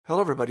Hello,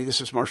 everybody. This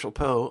is Marshall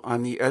Poe.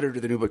 I'm the editor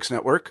of the New Books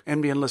Network.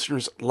 NBN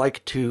listeners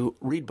like to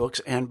read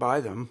books and buy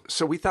them.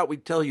 So we thought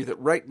we'd tell you that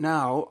right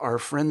now, our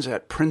friends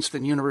at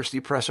Princeton University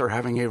Press are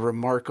having a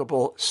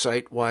remarkable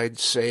site-wide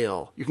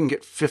sale. You can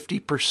get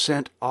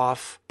 50%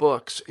 off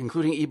books,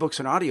 including ebooks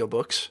and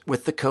audiobooks,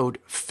 with the code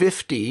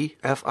 50,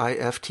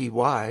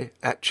 F-I-F-T-Y,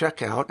 at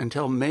checkout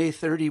until May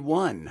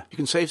 31. You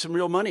can save some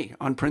real money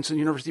on Princeton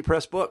University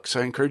Press books.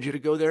 I encourage you to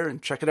go there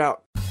and check it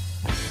out.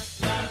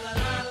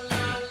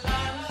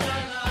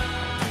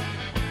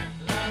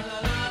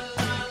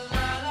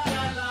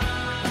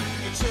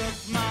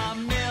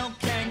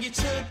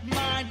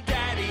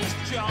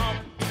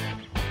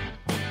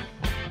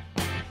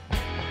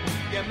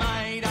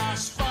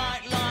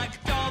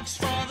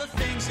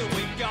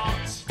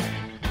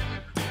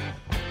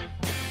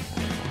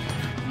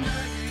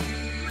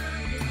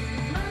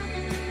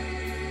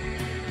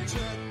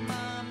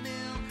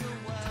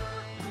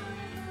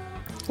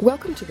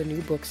 Welcome to the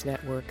New Books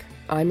Network.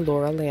 I'm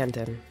Laura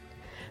Landon.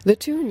 The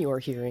tune you're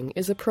hearing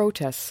is a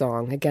protest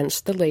song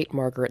against the late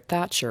Margaret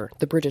Thatcher,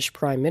 the British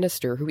Prime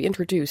Minister who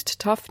introduced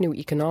tough new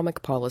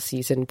economic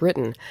policies in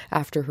Britain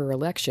after her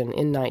election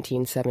in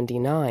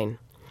 1979.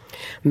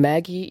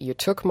 "Maggie, you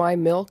took my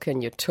milk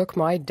and you took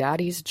my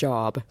daddy's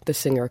job," the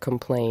singer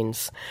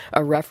complains,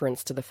 a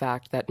reference to the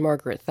fact that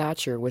Margaret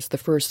Thatcher was the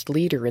first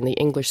leader in the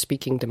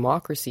English-speaking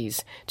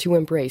democracies to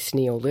embrace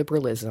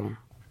neoliberalism.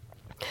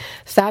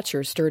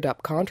 Thatcher stirred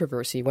up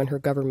controversy when her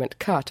government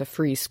cut a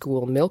free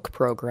school milk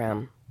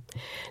program.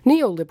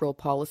 Neoliberal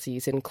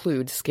policies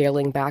include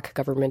scaling back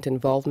government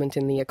involvement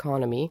in the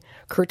economy,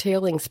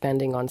 curtailing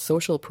spending on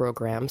social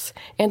programs,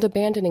 and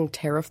abandoning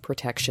tariff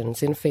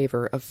protections in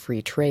favor of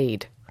free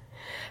trade.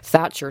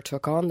 Thatcher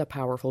took on the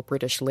powerful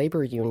British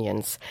labour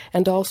unions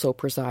and also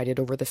presided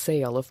over the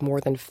sale of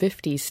more than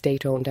 50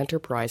 state-owned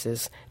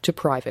enterprises to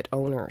private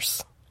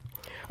owners.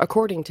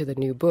 According to the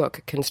new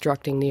book,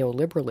 Constructing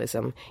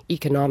Neoliberalism,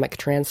 Economic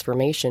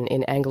Transformation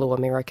in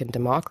Anglo-American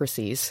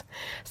Democracies,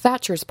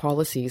 Thatcher's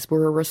policies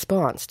were a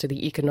response to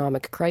the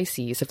economic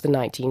crises of the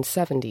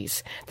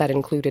 1970s that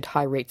included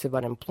high rates of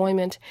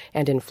unemployment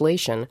and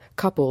inflation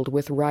coupled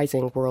with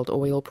rising world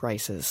oil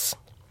prices.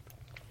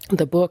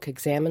 The book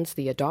examines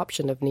the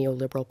adoption of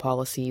neoliberal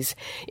policies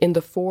in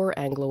the 4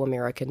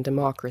 Anglo-American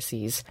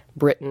democracies,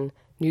 Britain,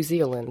 New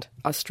Zealand,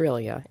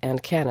 Australia,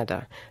 and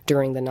Canada,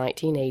 during the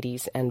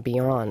 1980s and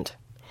beyond.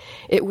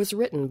 It was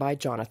written by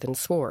Jonathan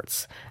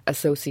Swartz,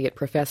 Associate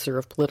Professor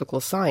of Political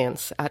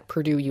Science at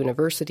Purdue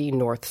University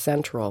North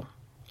Central.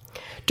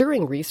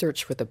 During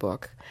research for the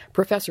book,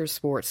 Professor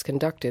Swartz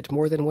conducted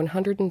more than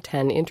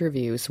 110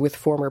 interviews with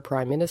former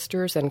prime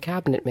ministers and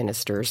cabinet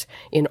ministers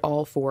in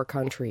all 4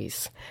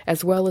 countries,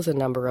 as well as a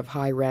number of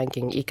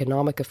high-ranking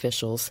economic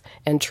officials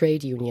and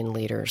trade union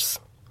leaders.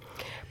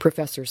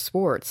 Professor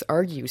Swartz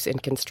argues in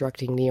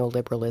Constructing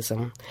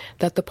Neoliberalism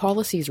that the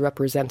policies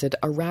represented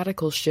a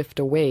radical shift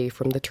away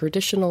from the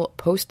traditional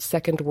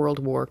post-Second World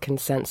War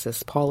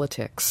consensus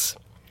politics.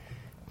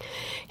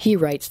 He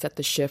writes that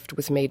the shift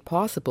was made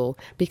possible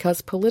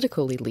because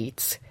political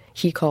elites,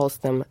 he calls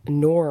them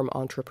norm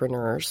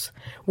entrepreneurs,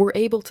 were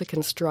able to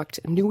construct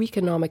new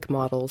economic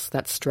models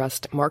that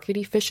stressed market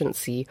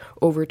efficiency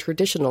over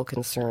traditional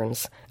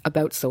concerns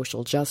about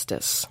social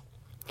justice.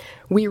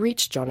 We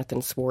reached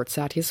Jonathan Swartz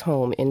at his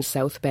home in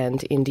South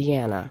Bend,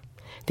 Indiana.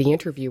 The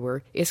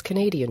interviewer is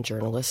Canadian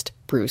journalist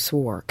Bruce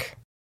Wark.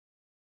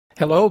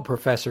 Hello,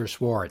 Professor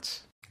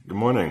Swartz. Good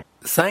morning.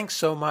 Thanks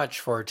so much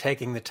for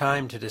taking the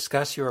time to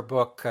discuss your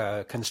book,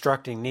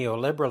 Constructing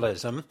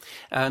Neoliberalism.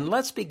 And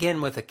let's begin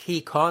with a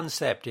key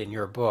concept in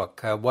your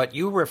book, what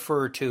you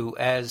refer to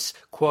as,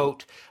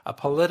 quote, a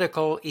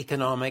political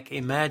economic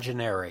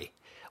imaginary.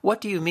 What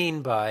do you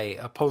mean by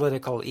a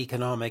political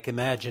economic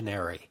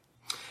imaginary?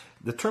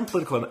 The term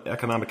political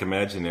economic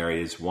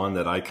imaginary is one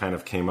that I kind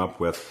of came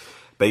up with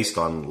based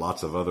on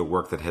lots of other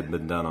work that had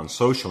been done on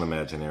social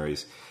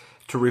imaginaries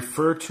to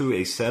refer to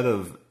a set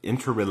of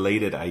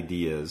interrelated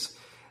ideas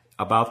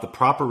about the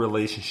proper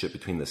relationship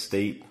between the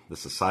state, the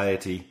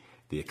society,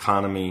 the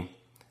economy,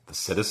 the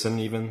citizen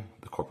even,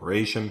 the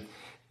corporation,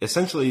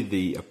 essentially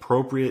the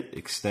appropriate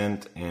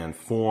extent and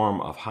form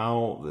of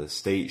how the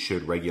state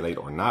should regulate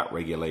or not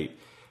regulate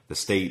the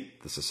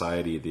state, the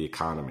society, the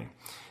economy.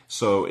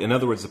 So, in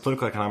other words, the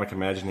political economic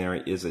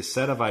imaginary is a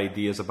set of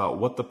ideas about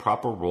what the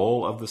proper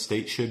role of the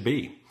state should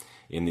be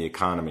in the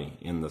economy,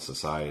 in the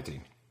society.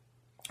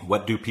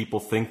 What do people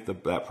think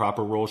that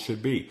proper role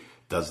should be?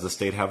 Does the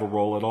state have a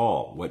role at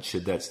all? What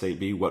should that state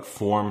be? What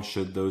form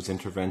should those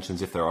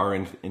interventions, if there are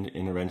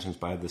interventions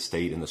by the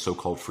state in the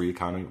so-called free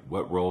economy,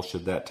 what role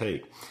should that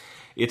take?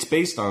 It's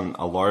based on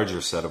a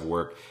larger set of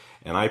work,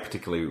 and I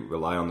particularly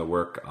rely on the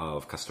work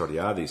of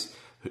Castoriadis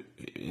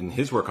in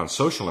his work on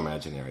social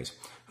imaginaries,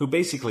 who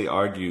basically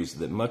argues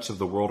that much of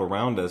the world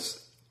around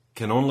us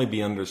can only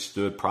be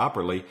understood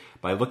properly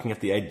by looking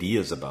at the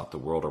ideas about the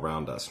world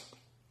around us.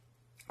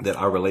 That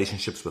our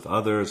relationships with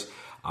others,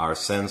 our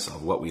sense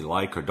of what we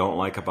like or don't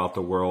like about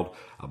the world,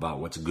 about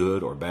what's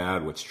good or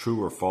bad, what's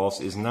true or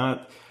false, is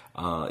not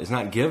is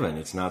not given.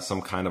 It's not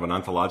some kind of an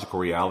ontological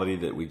reality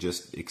that we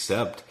just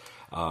accept,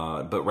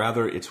 but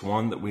rather it's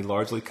one that we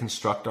largely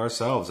construct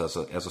ourselves as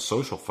a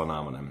social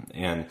phenomenon.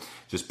 And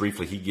just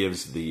briefly, he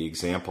gives the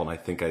example, and I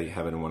think I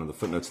have it in one of the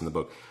footnotes in the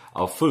book,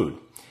 of food,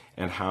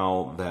 and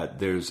how that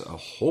there's a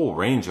whole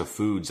range of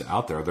foods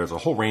out there. There's a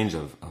whole range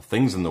of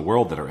things in the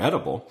world that are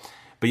edible,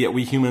 but yet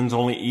we humans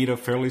only eat a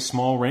fairly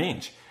small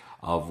range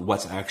of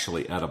what's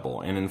actually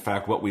edible. And in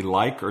fact, what we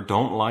like or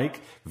don't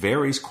like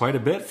varies quite a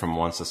bit from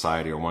one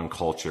society or one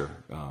culture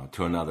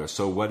to another.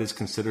 So what is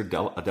considered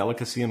a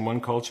delicacy in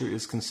one culture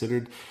is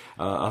considered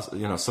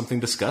something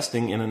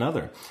disgusting in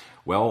another.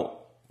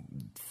 Well,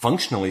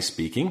 functionally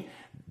speaking,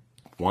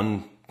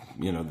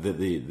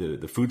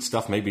 the food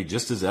stuff may be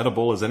just as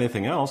edible as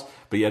anything else,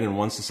 but yet in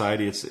one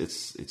society it's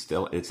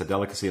a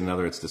delicacy, in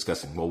another it's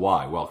disgusting. Well,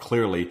 why? Well,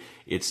 clearly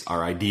it's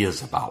our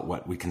ideas about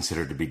what we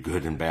consider to be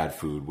good and bad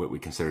food, what we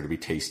consider to be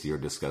tasty or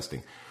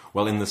disgusting.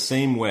 Well, in the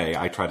same way,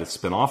 I try to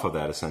spin off of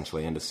that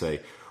essentially and to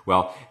say,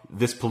 well,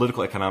 this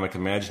political economic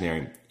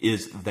imaginary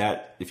is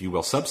that, if you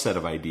will, subset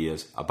of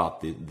ideas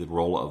about the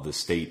role of the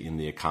state in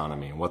the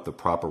economy and what the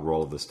proper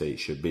role of the state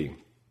should be.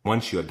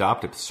 Once you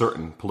adopt a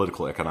certain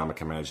political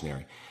economic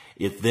imaginary,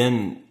 it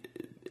then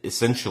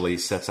essentially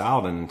sets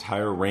out an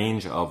entire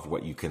range of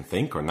what you can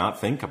think or not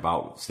think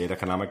about state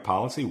economic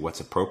policy, what's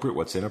appropriate,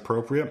 what's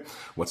inappropriate,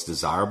 what's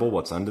desirable,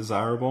 what's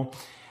undesirable.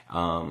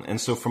 And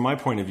so from my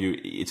point of view,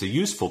 it's a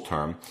useful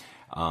term.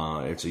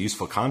 It's a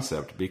useful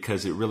concept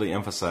because it really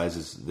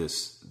emphasizes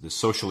this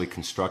socially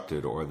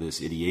constructed or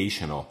this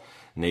ideational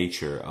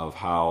nature of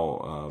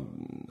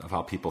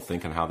how people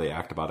think and how they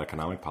act about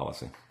economic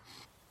policy.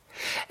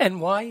 And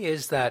why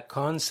is that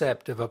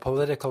concept of a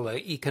political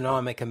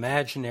economic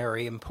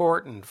imaginary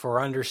important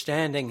for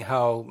understanding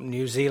how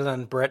New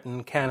Zealand,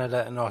 Britain,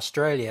 Canada, and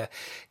Australia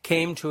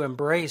came to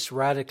embrace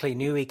radically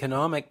new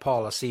economic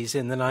policies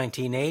in the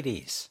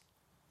 1980s?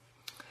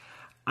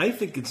 I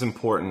think it's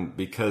important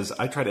because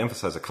I try to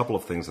emphasize a couple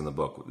of things in the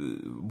book.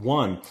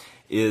 One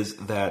is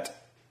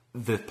that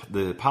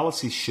the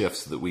policy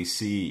shifts that we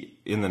see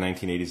in the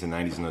 1980s and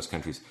 90s in those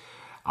countries,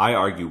 I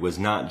argue, was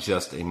not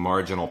just a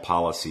marginal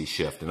policy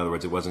shift. In other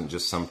words, it wasn't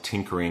just some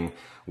tinkering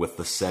with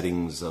the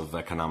settings of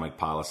economic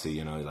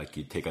policy, like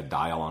you take a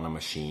dial on a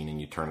machine and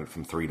you turn it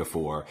from 3 to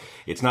 4.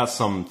 It's not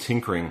some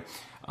tinkering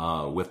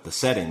with the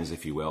settings,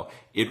 if you will.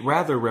 It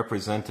rather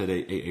represented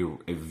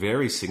a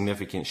very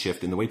significant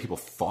shift in the way people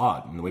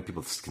thought and the way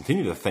people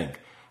continue to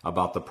think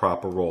about the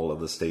proper role of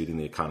the state in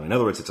the economy. In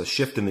other words, it's a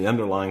shift in the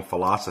underlying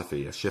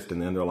philosophy, a shift in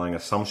the underlying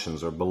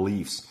assumptions or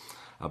beliefs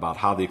about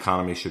how the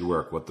economy should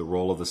work, what the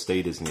role of the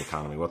state is in the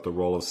economy, what the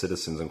role of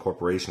citizens and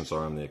corporations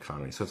are in the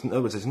economy. So in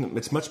other words,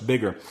 it's much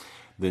bigger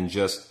than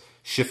just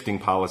shifting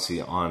policy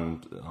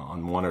on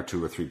one or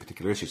two or three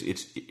particular issues.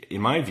 It's,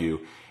 in my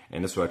view,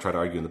 and this is what I try to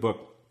argue in the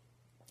book,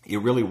 it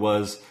really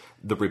was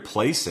the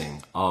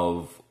replacing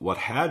of what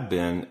had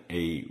been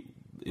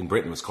in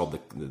Britain was called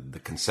the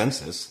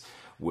consensus,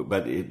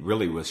 but it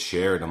really was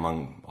shared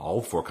among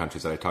all 4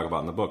 countries that I talk about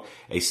in the book,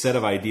 a set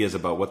of ideas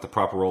about what the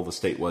proper role of the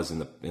state was in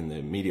the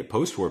immediate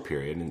post-war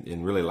period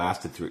and really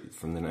lasted through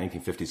from the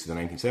 1950s to the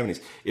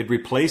 1970s. It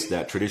replaced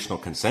that traditional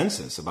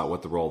consensus about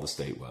what the role of the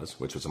state was,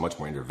 which was a much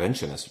more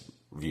interventionist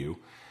view,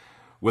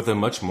 with a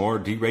much more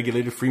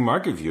deregulated free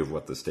market view of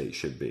what the state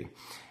should be.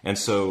 And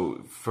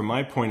so from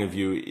my point of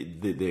view,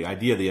 the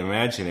idea of the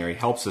imaginary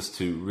helps us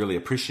to really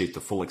appreciate the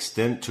full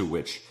extent to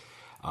which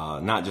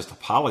not just a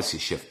policy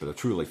shift, but a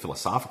truly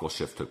philosophical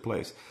shift took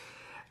place.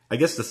 I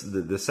guess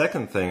the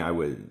second thing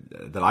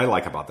that I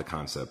like about the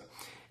concept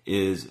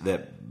is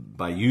that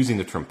by using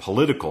the term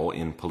political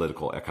in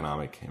political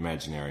economic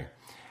imaginary,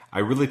 I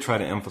really try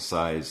to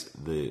emphasize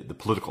the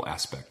political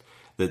aspect,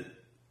 that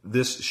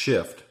this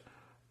shift,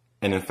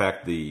 and in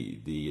fact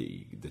the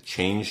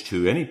change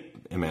to any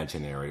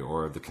imaginary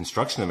or the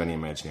construction of any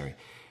imaginary,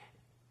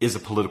 is a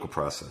political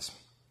process.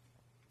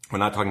 We're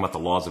not talking about the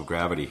laws of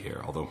gravity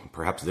here, although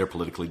perhaps they're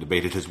politically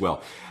debated as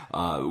well.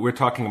 We're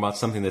talking about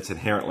something that's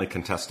inherently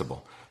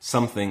contestable,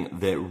 something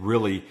that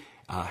really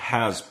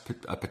has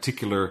a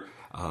particular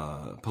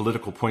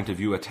political point of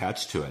view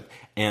attached to it,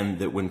 and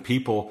that when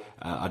people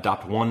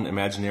adopt one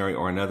imaginary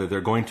or another,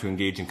 they're going to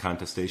engage in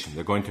contestation,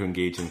 they're going to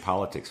engage in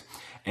politics.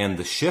 And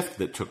the shift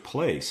that took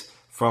place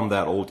from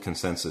that old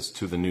consensus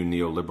to the new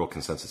neoliberal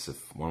consensus,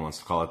 if one wants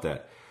to call it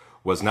that,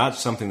 was not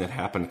something that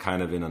happened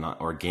kind of in an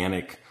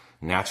organic,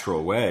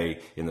 natural way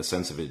in the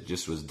sense of it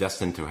just was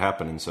destined to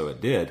happen and so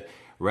it did.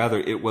 Rather,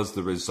 it was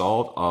the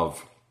result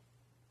of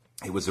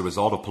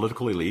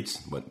political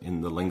elites, what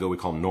in the lingo we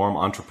call norm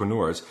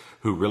entrepreneurs,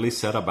 who really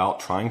set about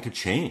trying to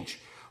change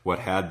what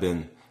had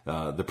been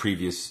the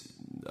previous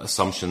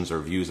assumptions or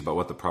views about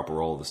what the proper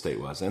role of the state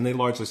was, and they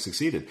largely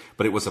succeeded.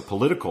 But it was a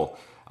political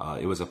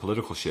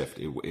shift.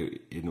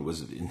 It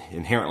was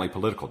inherently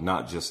political,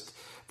 not just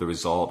the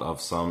result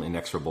of some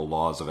inexorable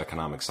laws of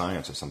economic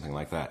science or something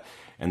like that.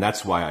 And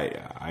that's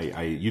why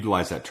I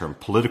utilize that term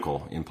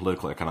political in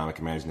political economic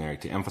imaginary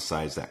to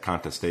emphasize that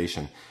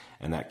contestation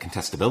and that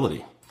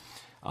contestability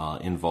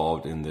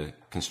involved in the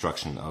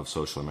construction of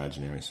social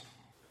imaginaries.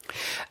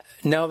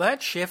 Now,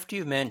 that shift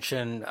you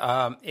mentioned,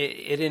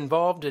 it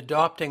involved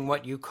adopting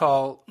what you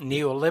call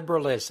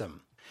neoliberalism.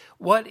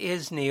 What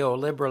is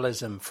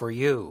neoliberalism for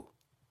you?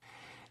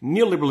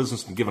 Neoliberalism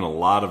has been given a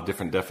lot of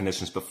different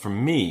definitions, but for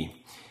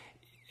me,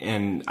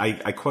 and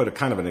I quote a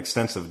kind of an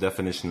extensive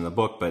definition in the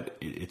book, but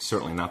it's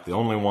certainly not the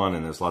only one,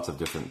 and there's lots of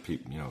different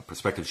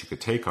perspectives you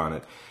could take on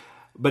it.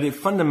 But it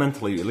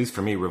fundamentally, at least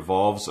for me,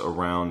 revolves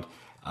around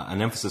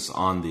an emphasis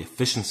on the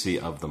efficiency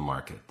of the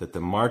market, that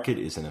the market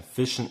is an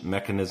efficient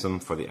mechanism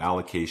for the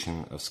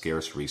allocation of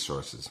scarce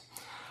resources.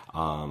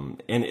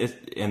 And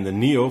the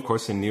neo, of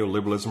course, in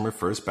neoliberalism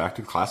refers back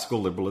to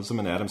classical liberalism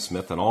and Adam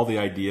Smith and all the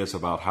ideas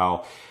about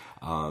how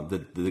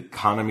the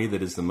economy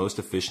that is the most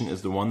efficient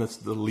is the one that's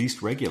the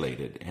least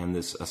regulated. And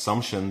this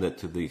assumption that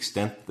to the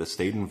extent the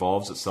state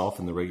involves itself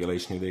in the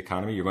regulation of the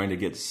economy, you're going to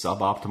get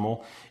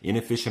suboptimal,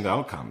 inefficient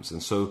outcomes.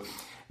 And so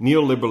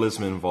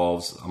neoliberalism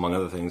involves, among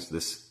other things,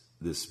 this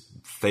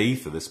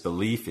faith or this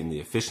belief in the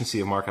efficiency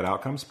of market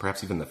outcomes,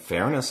 perhaps even the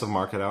fairness of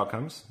market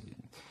outcomes,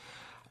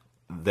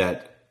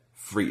 that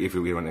free, if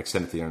we want to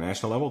extend it to the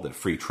international level, that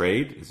free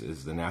trade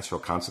is the natural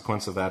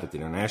consequence of that at the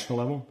international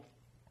level,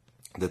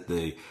 that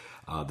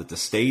the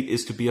state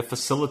is to be a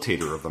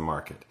facilitator of the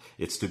market.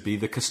 It's to be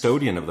the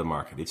custodian of the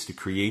market. It's to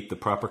create the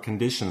proper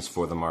conditions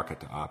for the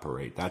market to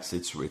operate. That's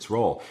its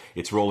role.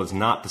 Its role is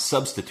not to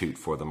substitute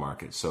for the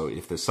market. So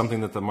if there's something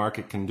that the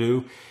market can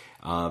do,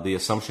 the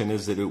assumption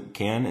is that it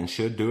can and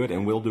should do it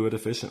and will do it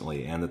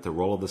efficiently, and that the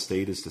role of the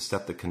state is to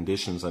set the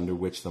conditions under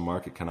which the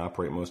market can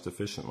operate most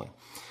efficiently.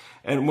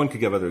 And one could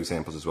give other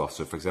examples as well.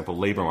 So, for example,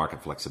 labor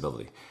market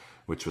flexibility,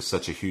 which was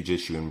such a huge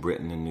issue in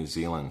Britain and New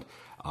Zealand,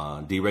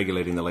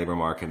 deregulating the labor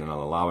market and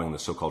allowing the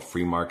so-called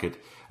free market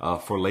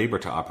for labor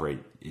to operate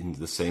in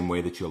the same way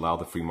that you allow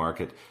the free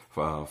market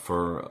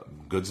for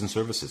goods and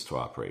services to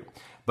operate.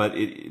 But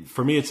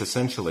for me, it's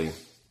essentially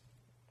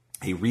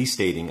a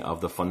restating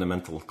of the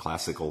fundamental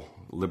classical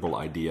liberal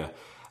idea,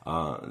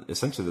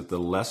 essentially that the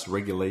less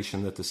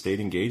regulation that the state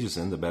engages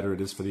in, the better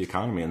it is for the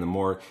economy, and the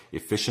more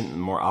efficient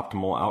and more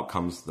optimal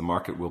outcomes the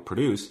market will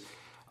produce.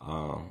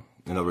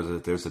 In other words,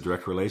 that there's a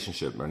direct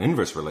relationship or an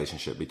inverse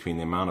relationship between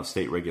the amount of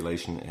state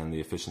regulation and the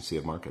efficiency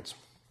of markets.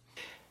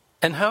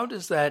 And how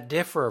does that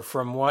differ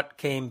from what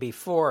came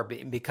before?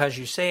 Because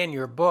you say in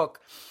your book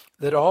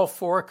that all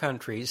four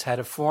countries had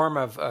a form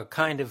of a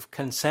kind of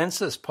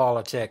consensus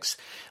politics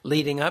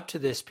leading up to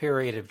this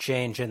period of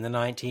change in the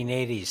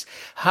 1980s.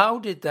 How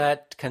did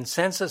that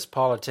consensus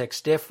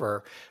politics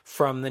differ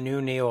from the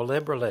new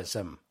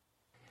neoliberalism?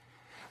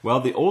 Well,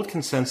 the old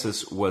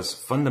consensus was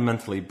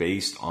fundamentally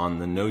based on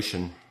the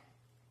notion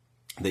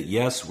that,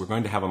 yes, we're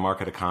going to have a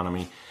market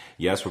economy.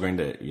 Yes,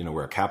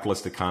 we're a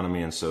capitalist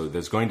economy, and so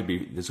there's going to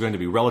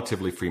be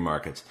relatively free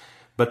markets.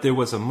 But there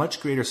was a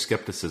much greater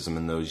skepticism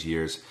in those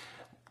years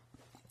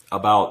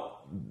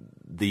about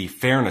the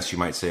fairness, you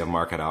might say, of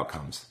market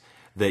outcomes.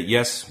 That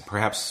yes,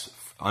 perhaps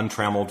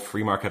untrammeled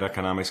free market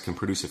economics can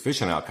produce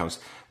efficient outcomes,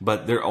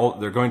 but they're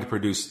going to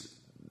produce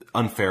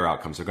unfair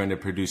outcomes. They're going to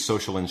produce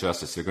social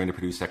injustice. They're going to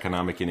produce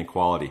economic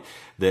inequality.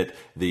 That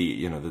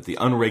the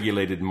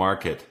unregulated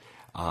market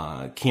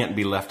can't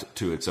be left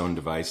to its own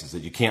devices.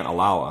 That you can't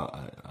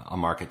allow a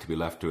market to be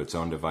left to its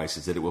own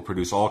devices. That it will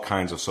produce all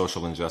kinds of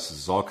social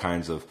injustices, all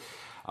kinds of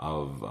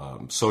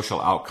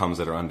social outcomes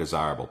that are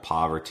undesirable,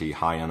 poverty,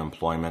 high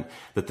unemployment,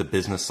 that the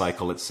business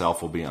cycle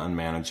itself will be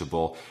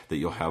unmanageable, that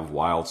you'll have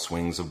wild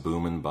swings of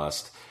boom and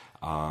bust,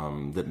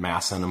 that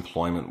mass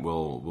unemployment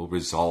will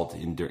result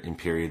in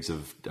periods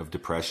of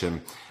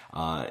depression.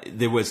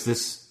 There was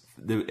this,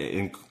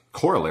 in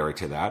corollary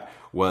to that,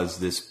 was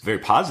this very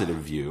positive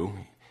view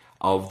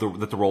of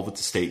the role that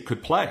the state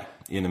could play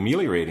in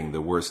ameliorating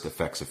the worst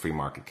effects of free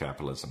market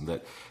capitalism,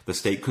 that the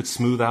state could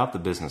smooth out the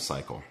business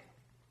cycle,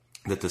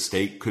 that the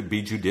state could be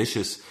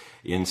judicious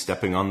in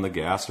stepping on the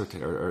gas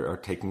or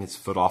taking its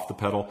foot off the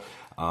pedal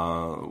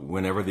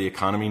whenever the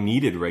economy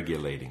needed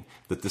regulating,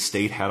 that the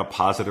state had a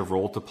positive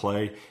role to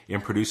play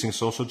in producing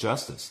social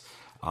justice,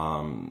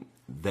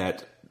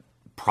 that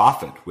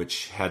profit,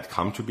 which had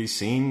come to be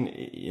seen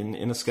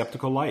in a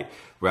skeptical light,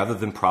 rather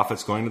than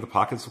profits going to the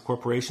pockets of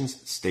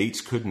corporations,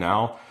 states could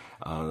now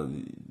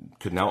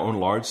own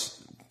large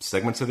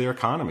segments of their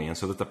economy, and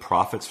so that the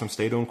profits from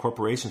state-owned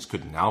corporations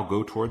could now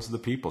go towards the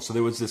people. So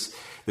there was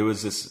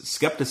this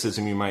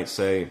skepticism, you might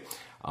say,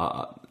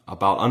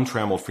 about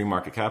untrammeled free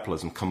market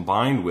capitalism,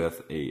 combined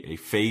with a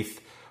faith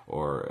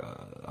or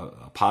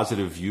a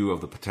positive view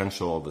of the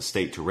potential of the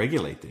state to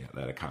regulate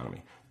that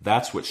economy.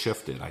 That's what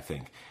shifted, I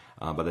think.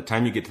 By the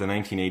time you get to the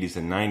 1980s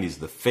and 90s,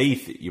 the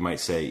faith, you might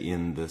say,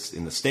 in the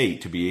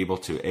state to be able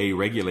to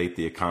regulate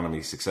the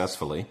economy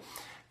successfully,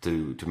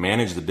 to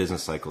manage the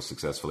business cycle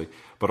successfully,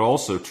 but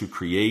also to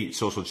create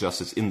social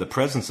justice in the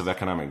presence of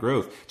economic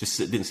growth, just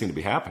didn't seem to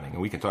be happening.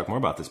 And we can talk more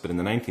about this, but in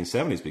the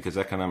 1970s, because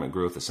economic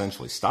growth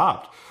essentially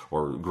stopped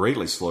or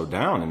greatly slowed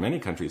down in many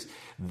countries,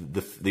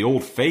 the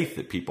old faith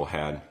that people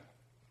had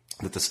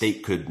that the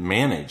state could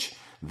manage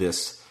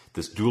this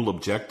dual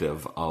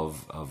objective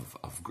of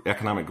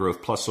economic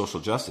growth plus social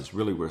justice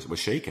really was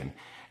shaken.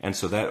 And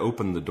so that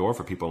opened the door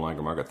for people like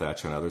Margaret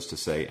Thatcher and others to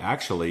say,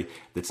 actually,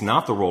 it's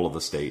not the role of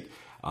the state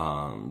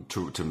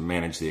to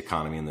manage the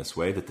economy in this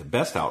way, that the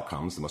best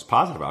outcomes, the most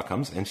positive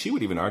outcomes, and she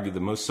would even argue the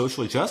most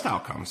socially just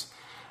outcomes,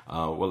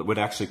 it would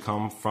actually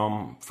come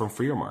from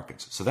freer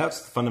markets. So that's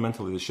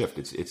fundamentally the shift.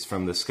 It's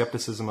from the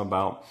skepticism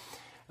about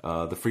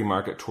the free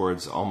market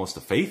towards almost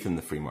a faith in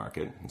the free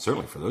market, and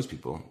certainly for those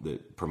people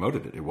that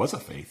promoted it, it was a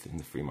faith in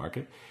the free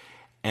market,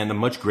 and a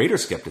much greater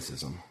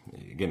skepticism,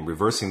 again,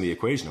 reversing the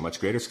equation, a much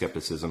greater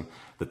skepticism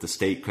that the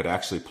state could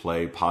actually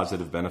play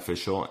positive,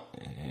 beneficial,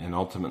 and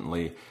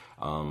ultimately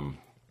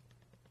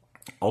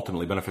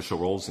beneficial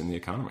roles in the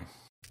economy.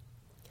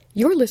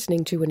 You're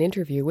listening to an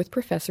interview with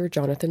Professor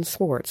Jonathan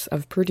Swartz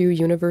of Purdue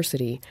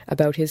University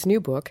about his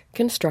new book,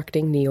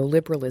 Constructing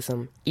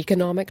Neoliberalism: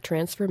 Economic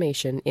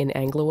Transformation in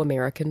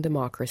Anglo-American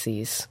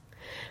Democracies.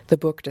 The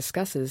book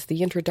discusses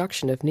the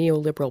introduction of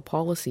neoliberal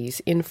policies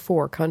in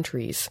 4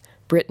 countries: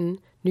 Britain,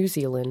 New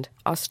Zealand,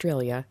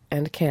 Australia,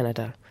 and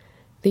Canada.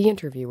 The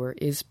interviewer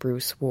is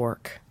Bruce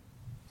Wark.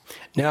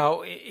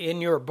 Now,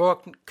 in your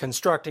book,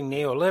 Constructing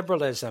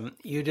Neoliberalism,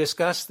 you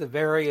discuss the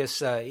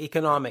various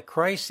economic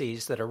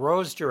crises that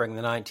arose during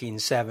the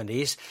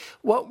 1970s.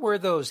 What were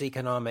those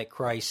economic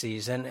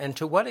crises, and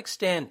to what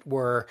extent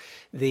were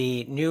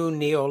the new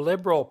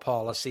neoliberal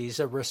policies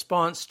a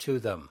response to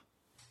them?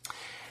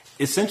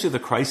 Essentially, the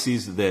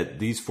crises that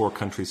these 4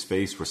 countries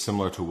faced were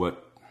similar to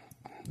what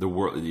the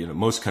world,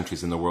 most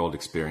countries in the world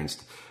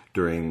experienced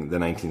during the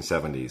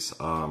 1970s.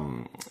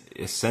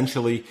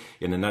 Essentially,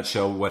 in a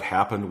nutshell, what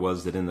happened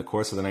was that in the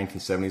course of the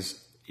 1970s,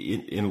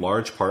 in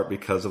large part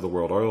because of the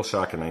world oil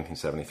shock in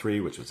 1973,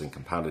 which was then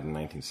compounded in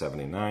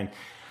 1979,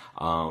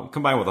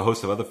 combined with a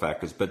host of other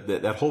factors, but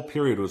that whole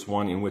period was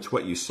one in which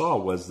what you saw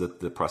was that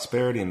the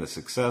prosperity and the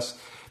success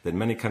that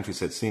many countries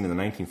had seen in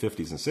the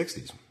 1950s and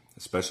 60s,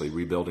 especially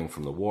rebuilding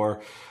from the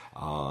war,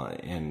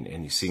 and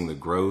you're seeing the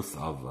growth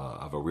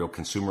of a real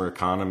consumer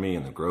economy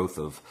and the growth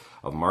of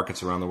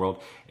markets around the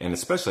world, and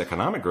especially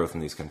economic growth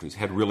in these countries,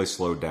 had really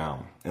slowed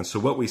down. And so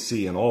what we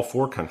see in all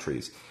 4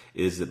 countries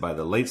is that by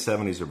the late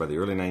 70s or by the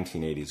early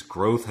 1980s,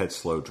 growth had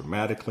slowed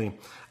dramatically.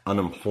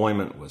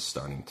 Unemployment was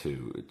starting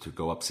to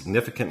go up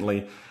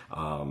significantly.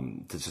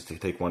 To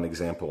take one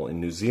example,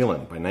 in New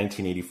Zealand, by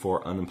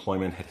 1984,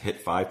 unemployment had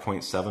hit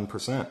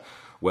 5.7%.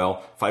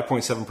 Well,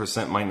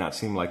 5.7% might not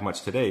seem like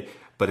much today,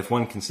 but if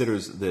one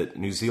considers that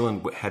New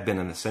Zealand had been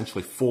an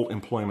essentially full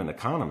employment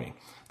economy,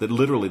 that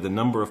literally the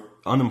number of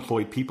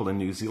unemployed people in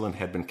New Zealand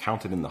had been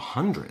counted in the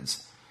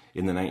hundreds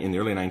in the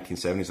early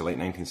 1970s or late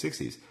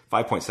 1960s,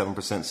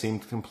 5.7%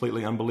 seemed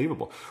completely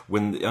unbelievable.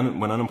 When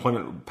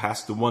unemployment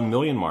passed the 1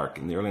 million mark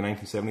in the early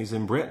 1970s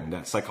in Britain,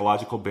 that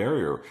psychological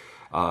barrier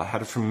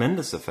had a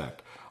tremendous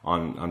effect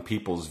on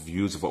people's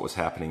views of what was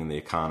happening in the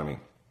economy.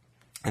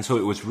 And so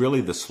it was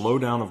really the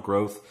slowdown of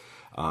growth,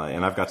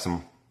 and I've got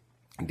some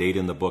data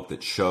in the book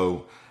that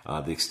show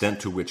the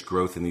extent to which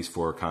growth in these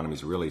 4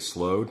 economies really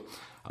slowed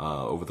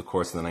over the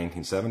course of the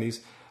 1970s.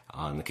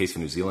 In the case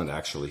of New Zealand, it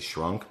actually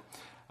shrunk.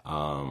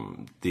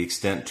 The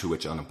extent to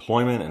which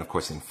unemployment and, of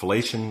course,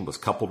 inflation was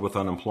coupled with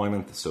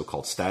unemployment, the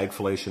so-called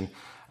stagflation,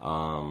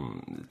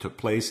 took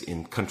place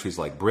in countries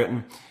like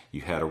Britain. You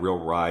had a real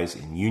rise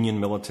in union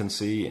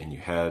militancy, and you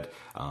had,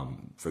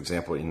 for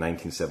example, in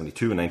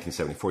 1972 and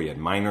 1974, you had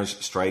miners'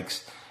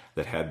 strikes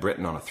that had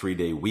Britain on a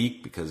 3-day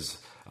week because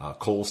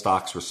coal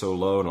stocks were so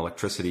low and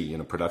electricity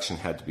production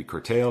had to be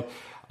curtailed.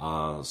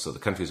 So the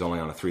country is only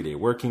on a 3-day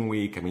working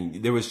week. I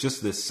mean, there was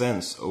just this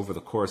sense over the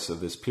course of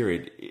this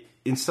period,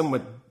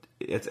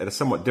 at a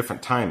somewhat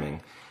different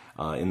timing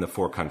in the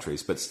 4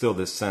 countries, but still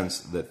this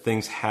sense that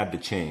things had to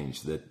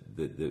change, that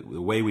the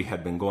way we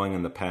had been going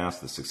in the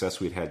past, the success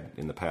we'd had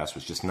in the past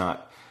was just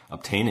not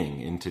obtaining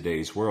in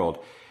today's world.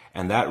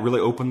 And that really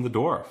opened the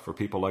door for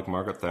people like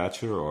Margaret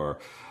Thatcher or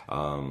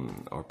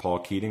Paul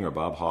Keating or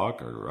Bob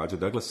Hawke or Roger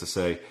Douglas to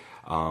say,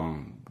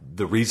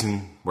 the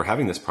reason we're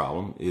having this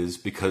problem is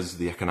because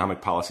the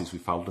economic policies we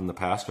followed in the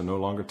past are no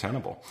longer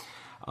tenable.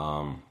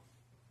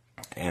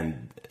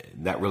 And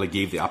that really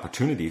gave the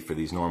opportunity for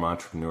these norm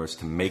entrepreneurs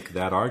to make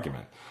that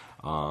argument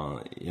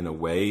in a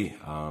way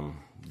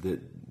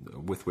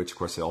with which, of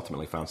course, they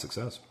ultimately found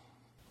success.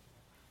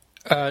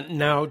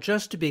 Now,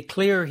 just to be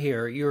clear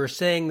here, you're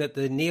saying that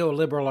the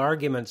neoliberal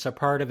arguments are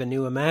part of a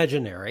new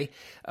imaginary,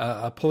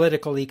 a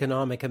political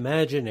economic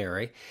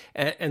imaginary,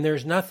 and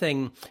there's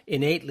nothing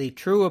innately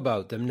true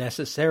about them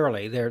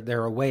necessarily.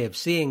 They're a way of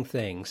seeing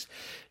things.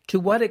 To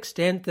what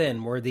extent,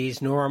 then, were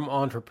these norm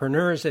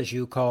entrepreneurs, as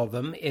you call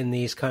them, in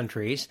these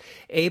countries,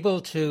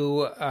 able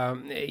to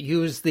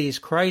use these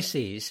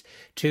crises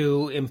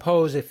to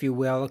impose, if you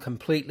will, a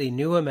completely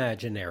new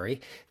imaginary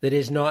that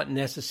is not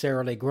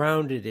necessarily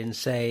grounded in,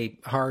 say,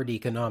 hard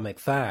economic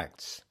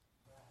facts?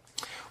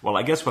 Well,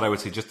 I guess what I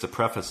would say, just to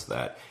preface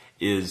that,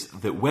 is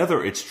that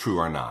whether it's true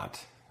or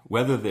not,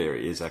 whether there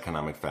is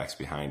economic facts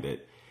behind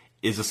it,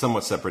 is a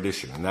somewhat separate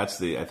issue. And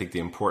that's I think the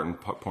important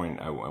point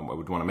I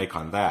would want to make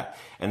on that.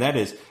 And that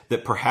is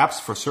that perhaps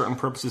for certain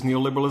purposes,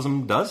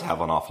 neoliberalism does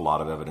have an awful lot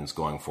of evidence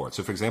going for it.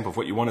 So, for example, if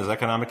what you want is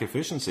economic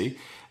efficiency,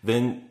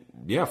 then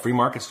yeah, free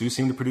markets do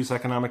seem to produce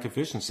economic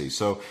efficiency.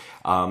 So,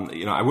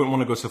 I wouldn't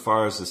want to go so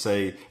far as to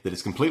say that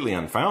it's completely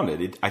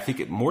unfounded. I think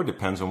it more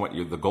depends on what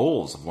the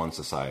goals of one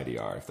society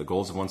are. If the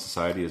goals of one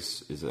society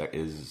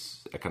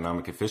is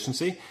economic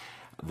efficiency,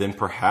 then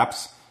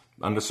perhaps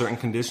under certain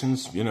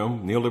conditions,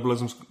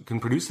 neoliberalism can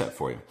produce that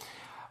for you.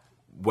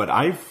 What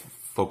I've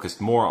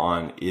focused more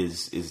on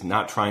is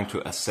not trying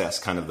to assess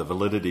kind of the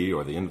validity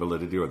or the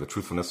invalidity or the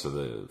truthfulness or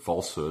the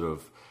falsehood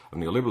of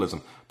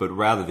neoliberalism, but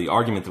rather the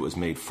argument that was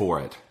made for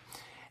it.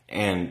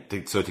 And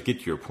to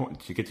get to your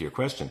point, to get to your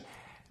question,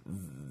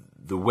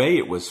 the way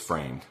it was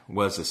framed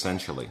was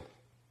essentially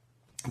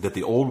that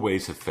the old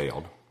ways have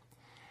failed,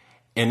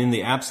 and in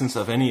the absence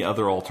of any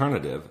other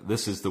alternative,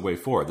 this is the way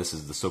forward. This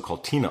is the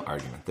so-called Tina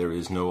argument. There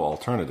is no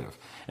alternative.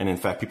 And in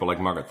fact, people like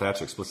Margaret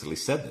Thatcher explicitly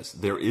said this.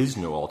 There is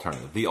no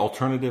alternative. The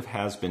alternative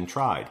has been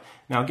tried.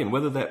 Now, again,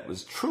 whether that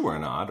was true or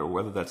not, or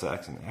whether that's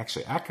actually an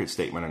accurate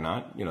statement or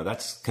not,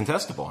 that's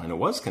contestable, and it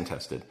was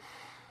contested.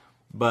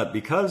 But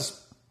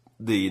because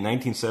the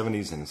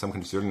 1970s and in some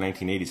countries the early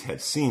 1980s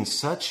had seen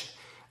such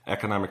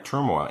economic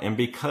turmoil, and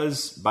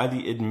because by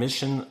the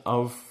admission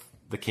of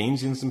the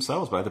Keynesians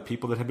themselves, by the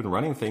people that had been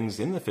running things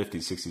in the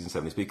 50s, 60s, and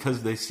 70s,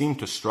 because they seemed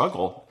to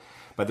struggle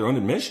by their own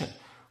admission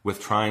with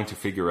trying to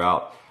figure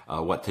out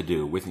what to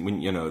do.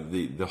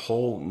 The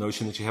whole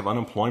notion that you have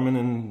unemployment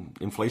and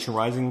inflation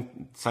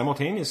rising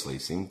simultaneously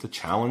seemed to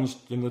challenge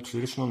the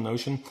traditional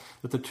notion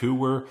that the two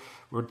were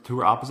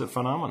opposite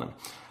phenomena.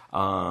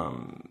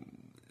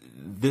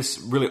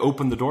 This really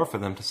opened the door for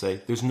them to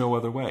say, there's no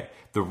other way.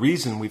 The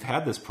reason we've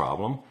had this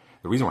problem,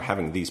 the reason we're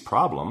having these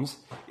problems,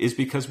 is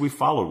because we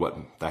followed what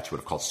Thatcher would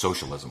have called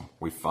socialism.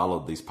 We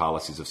followed these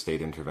policies of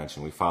state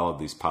intervention. We followed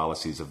these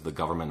policies of the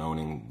government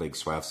owning big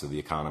swaths of the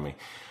economy.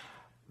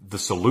 The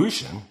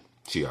solution,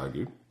 she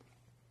argued,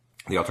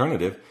 the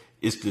alternative,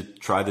 is to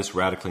try this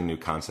radically new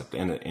concept.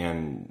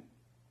 And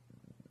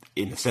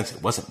in a sense,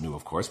 it wasn't new,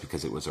 of course,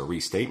 because it was a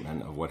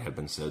restatement of what had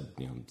been said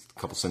a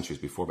couple centuries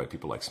before by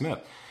people like Smith.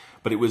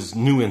 But it was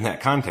new in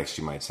that context,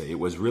 you might say. It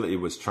was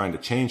trying to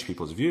change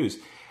people's views.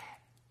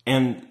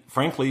 And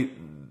frankly,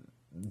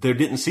 there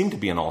didn't seem to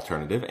be an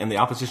alternative, and the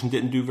opposition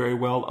didn't do very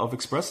well of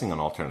expressing an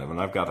alternative. And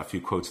I've got a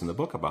few quotes in the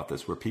book about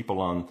this, where people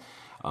on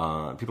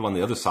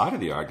the other side of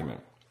the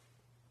argument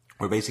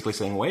were basically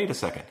saying, "Wait a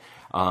second,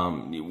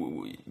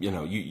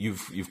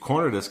 you've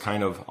cornered us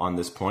kind of on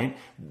this point.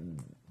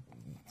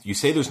 You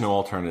say there's no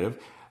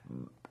alternative,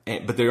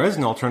 but there is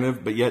an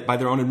alternative. But yet, by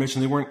their own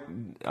admission, they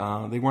weren't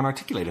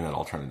articulating that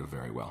alternative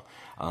very well."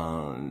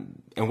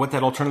 And what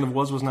that alternative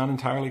was not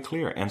entirely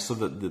clear. And so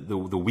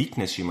the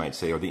weakness, you might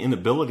say, or the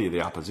inability of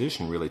the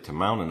opposition really to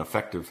mount an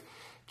effective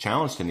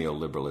challenge to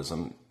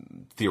neoliberalism,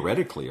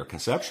 theoretically or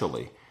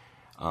conceptually,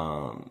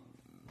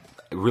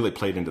 really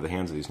played into the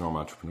hands of these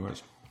normal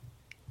entrepreneurs.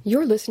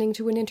 You're listening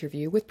to an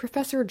interview with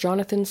Professor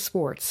Jonathan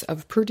Swartz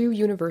of Purdue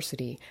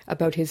University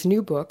about his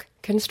new book,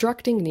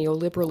 Constructing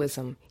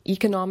Neoliberalism,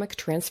 Economic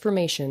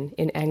Transformation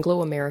in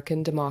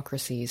Anglo-American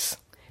Democracies.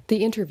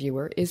 The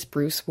interviewer is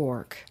Bruce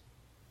Wark.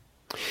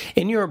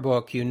 In your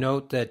book, you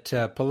note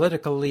that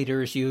political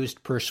leaders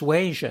used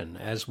persuasion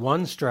as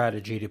one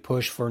strategy to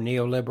push for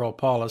neoliberal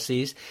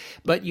policies,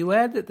 but you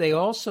add that they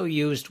also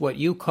used what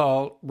you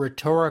call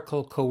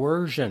rhetorical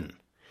coercion.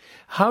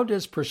 How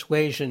does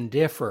persuasion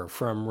differ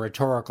from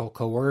rhetorical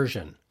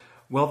coercion?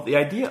 Well, the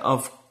idea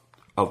of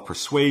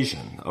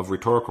persuasion, of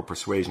rhetorical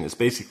persuasion, is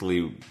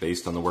basically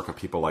based on the work of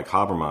people like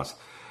Habermas.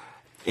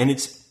 And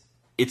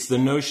it's the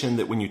notion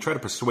that when you try to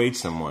persuade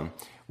someone,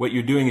 what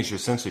you're doing is you're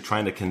essentially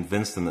trying to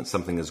convince them that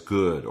something is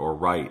good or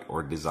right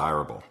or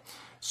desirable.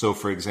 So,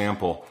 for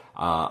example,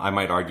 I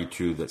might argue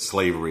too that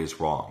slavery is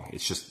wrong.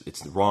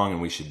 It's wrong,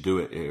 and we should do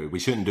it. We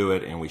shouldn't do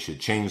it, and we should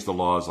change the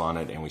laws on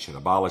it, and we should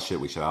abolish it.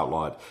 We should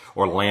outlaw it.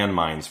 Or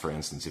landmines, for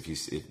instance.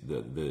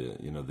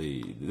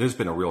 There's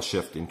been a real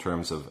shift in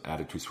terms of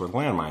attitudes toward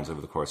landmines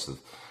over the course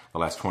of the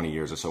last 20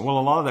 years or so. Well,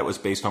 a lot of that was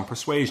based on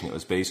persuasion. It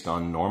was based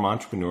on normal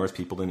entrepreneurs,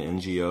 people in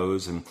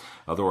NGOs and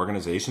other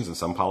organizations, and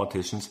some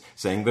politicians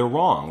saying they're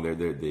wrong.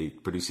 They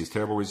produce these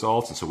terrible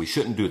results, and so we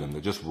shouldn't do them.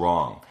 They're just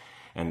wrong.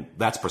 And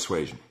that's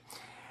persuasion.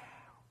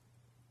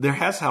 There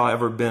has,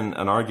 however, been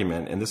an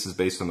argument, and this is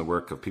based on the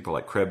work of people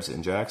like Krebs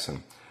and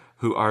Jackson,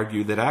 who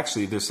argue that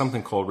actually there's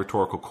something called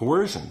rhetorical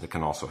coercion that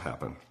can also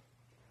happen.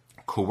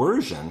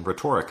 Coercion,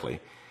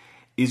 rhetorically,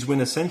 is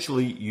when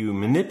essentially you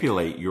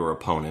manipulate your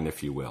opponent,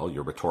 if you will,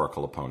 your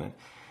rhetorical opponent,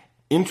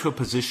 into a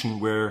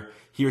position where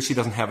he or she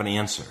doesn't have an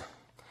answer,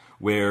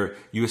 where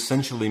you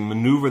essentially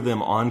maneuver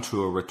them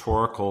onto a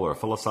rhetorical or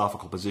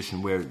philosophical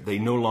position where they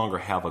no longer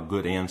have a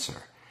good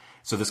answer.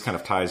 So this kind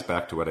of ties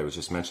back to what I was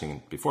just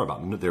mentioning before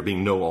about there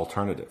being no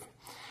alternative.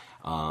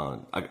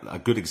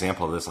 A good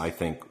example of this, I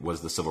think,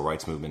 was the civil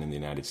rights movement in the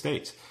United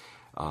States.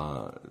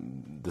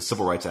 The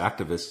civil rights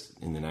activists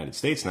in the United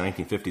States in the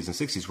 1950s and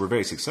 60s were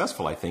very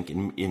successful, I think,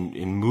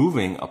 in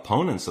moving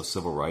opponents of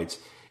civil rights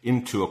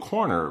into a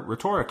corner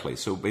rhetorically.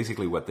 So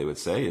basically what they would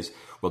say is,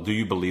 well, do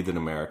you believe that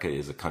America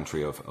is a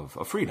country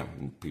of freedom?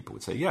 And people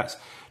would say yes.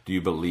 Do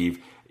you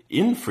believe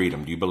in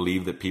freedom? Do you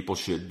believe that people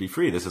should be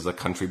free? This is a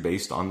country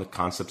based on the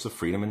concepts of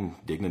freedom and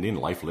dignity and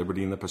life,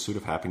 liberty, and the pursuit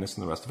of happiness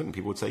and the rest of it. And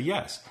people would say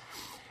yes.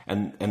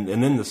 And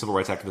then the civil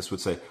rights activists would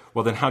say,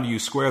 well, then how do you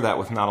square that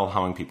with not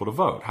allowing people to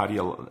vote? How do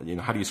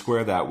you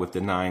square that with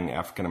denying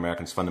African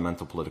Americans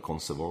fundamental political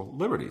and civil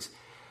liberties?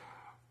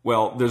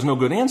 Well, there's no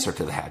good answer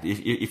to that.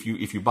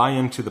 If you buy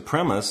into the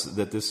premise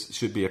that this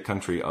should be a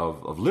country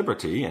of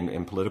liberty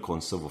and political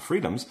and civil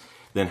freedoms,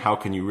 then how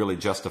can you really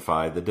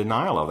justify the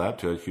denial of that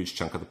to a huge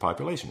chunk of the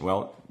population?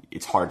 Well,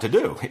 it's hard to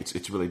do.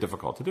 It's really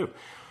difficult to do.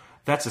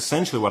 That's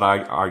essentially what I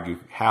argue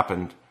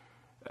happened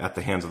at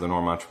the hands of the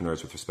Norm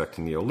entrepreneurs with respect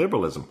to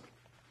neoliberalism.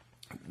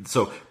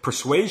 So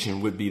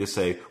persuasion would be to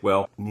say,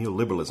 well,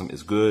 neoliberalism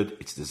is good,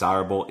 it's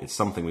desirable, it's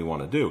something we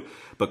want to do.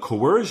 But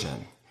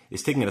coercion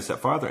is taking it a step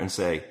farther and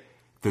say,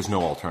 there's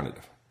no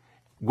alternative.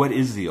 What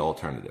is the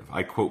alternative?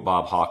 I quote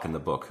Bob Hawke in the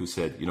book, who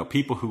said,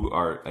 people who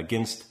are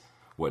against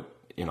what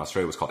in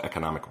Australia was called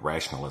economic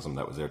rationalism,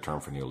 that was their term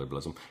for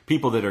neoliberalism,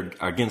 people that are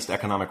against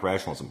economic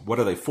rationalism, what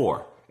are they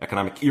for?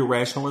 Economic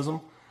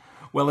irrationalism?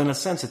 Well, in a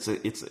sense,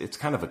 it's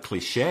kind of a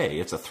cliche.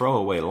 It's a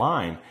throwaway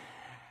line.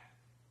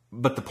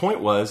 But the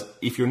point was,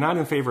 if you're not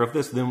in favor of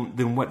this,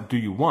 then what do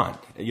you want?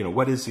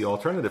 What is the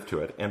alternative to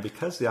it? And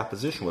because the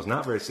opposition was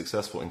not very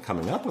successful in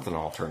coming up with an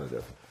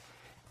alternative,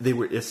 they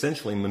were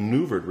essentially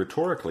maneuvered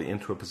rhetorically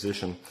into a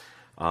position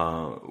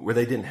where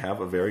they didn't have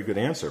a very good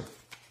answer.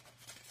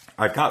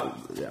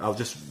 I'll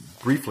just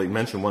briefly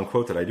mention one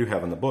quote that I do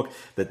have in the book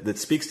that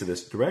speaks to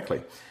this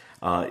directly.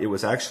 It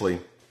was actually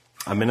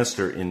a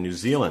minister in New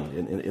Zealand,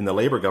 in the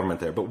Labour government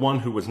there, but one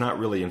who was not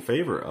really in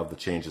favor of the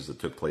changes that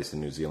took place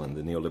in New Zealand,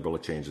 the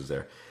neoliberal changes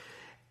there.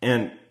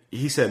 And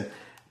he said,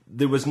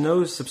 there was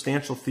no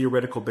substantial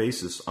theoretical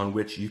basis on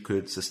which you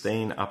could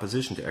sustain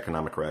opposition to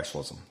economic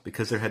rationalism,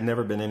 because there had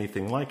never been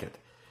anything like it.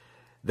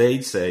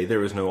 They'd say,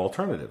 there is no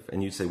alternative.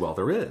 And you'd say, well,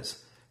 there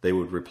is. They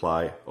would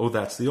reply, oh,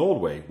 that's the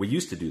old way. We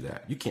used to do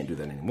that. You can't do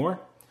that anymore.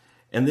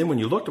 And then when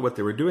you looked at what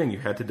they were doing, you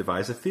had to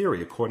devise a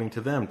theory according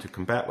to them to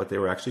combat what they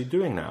were actually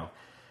doing now.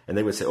 And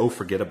they would say, oh,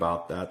 forget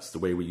about that. That's the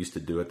way we used to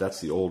do it.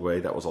 That's the old way.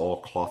 That was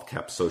all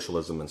cloth-capped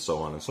socialism and so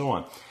on and so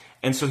on.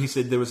 And so he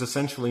said there was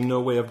essentially no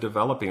way of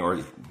developing,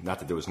 or not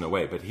that there was no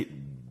way, but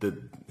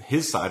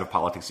his side of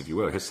politics, if you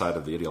will, his side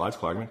of the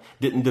ideological argument,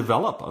 didn't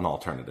develop an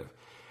alternative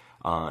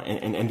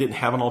and didn't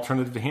have an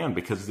alternative to hand,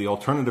 because the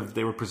alternative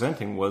they were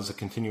presenting was a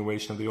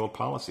continuation of the old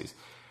policies,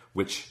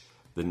 which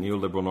the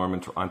neoliberal Norm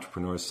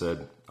entrepreneurs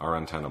said are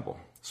untenable.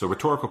 So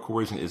rhetorical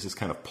coercion is this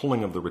kind of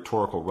pulling of the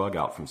rhetorical rug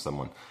out from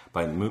someone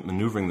by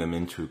maneuvering them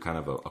into kind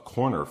of a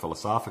corner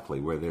philosophically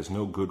where there's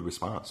no good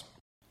response.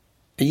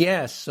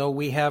 Yes, so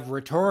we have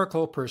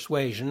rhetorical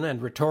persuasion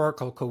and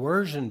rhetorical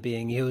coercion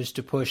being used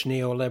to push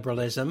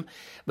neoliberalism,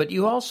 but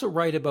you also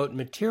write about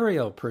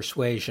material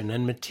persuasion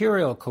and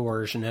material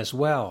coercion as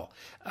well.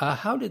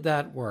 How did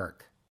that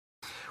work?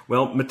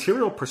 Well,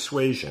 material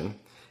persuasion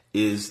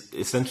is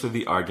essentially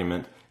the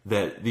argument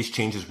that these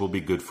changes will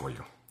be good for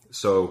you.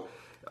 So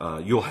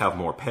you'll have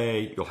more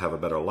pay, you'll have a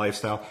better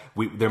lifestyle.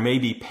 There may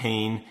be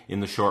pain in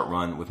the short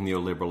run with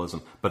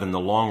neoliberalism, but in the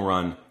long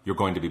run, you're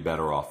going to be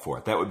better off for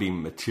it. That would be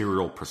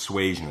material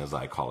persuasion, as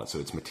I call it. So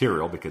it's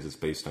material because it's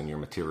based on your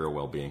material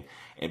well-being,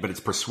 but it's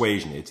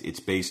persuasion. It's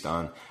based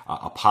on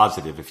a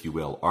positive, if you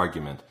will,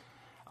 argument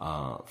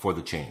for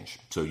the change.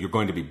 So you're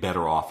going to be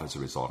better off as a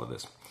result of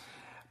this.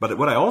 But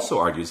what I also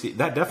argue is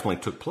that definitely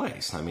took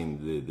place. I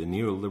mean, the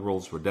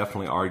neoliberals were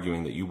definitely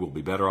arguing that you will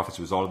be better off as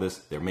a result of this.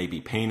 There may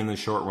be pain in the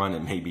short run.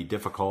 It may be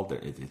difficult.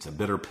 It's a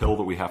bitter pill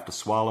that we have to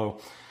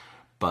swallow.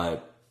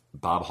 But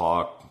Bob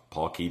Hawke,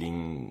 Paul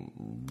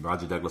Keating,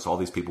 Roger Douglas, all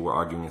these people were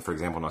arguing, for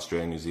example, in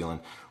Australia and New Zealand,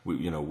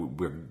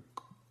 we're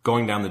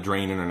going down the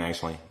drain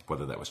internationally.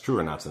 Whether that was true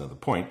or not is another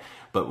point.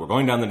 But we're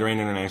going down the drain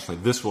internationally.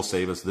 This will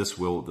save us. This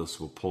will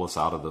pull us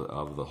out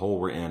of the hole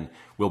we're in.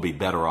 We'll be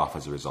better off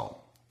as a result.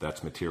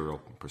 That's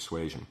material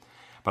persuasion.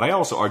 But I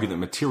also argue that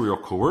material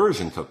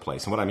coercion took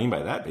place. And what I mean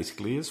by that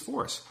basically is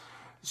force.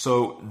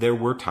 So there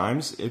were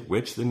times at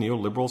which the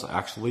neoliberals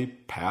actually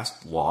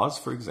passed laws,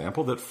 for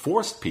example, that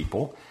forced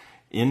people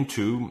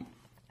into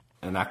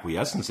an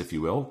acquiescence, if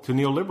you will, to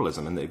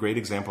neoliberalism. And the great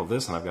example of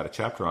this, and I've got a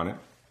chapter on it,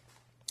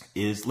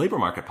 is labor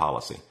market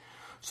policy.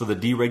 So the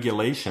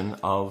deregulation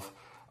of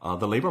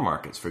the labor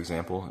markets, for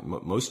example,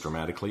 most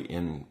dramatically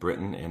in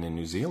Britain and in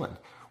New Zealand,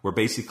 were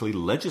basically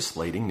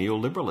legislating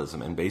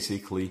neoliberalism and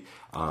basically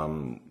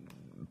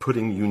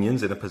putting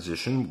unions in a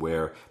position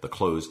where the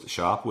closed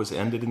shop was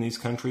ended in these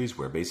countries,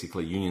 where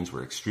basically unions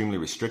were extremely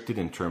restricted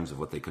in terms of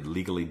what they could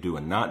legally do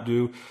and not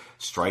do.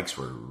 Strikes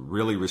were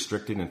really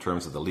restricted in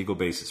terms of the legal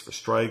basis for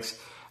strikes.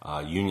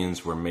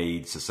 Unions were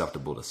made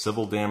susceptible to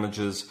civil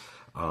damages.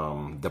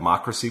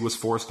 Democracy was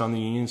forced on the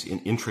unions, in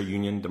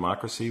intra-union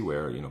democracy,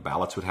 where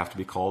ballots would have to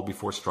be called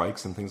before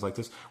strikes and things like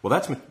this. Well,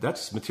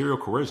 that's material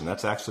coercion.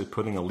 That's actually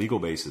putting a legal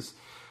basis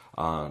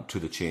to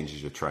the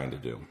changes you're trying to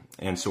do.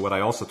 And so what I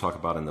also talk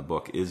about in the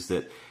book is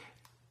that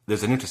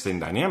there's an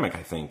interesting dynamic,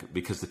 I think,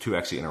 because the two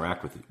actually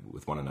interact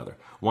with one another.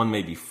 One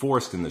may be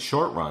forced in the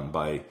short run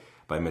by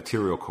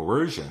material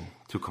coercion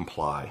to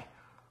comply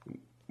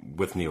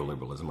with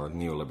neoliberalism or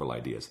neoliberal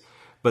ideas.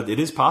 But it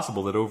is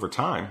possible that over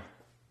time,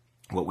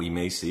 what we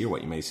may see, or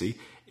what you may see,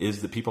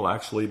 is that people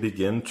actually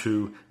begin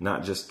to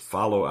not just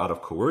follow out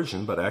of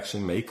coercion, but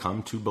actually may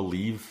come to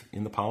believe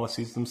in the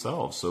policies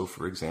themselves. So,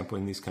 for example,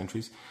 in these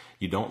countries,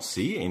 you don't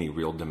see any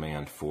real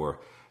demand for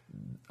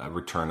a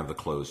return of the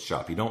closed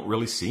shop. You don't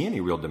really see any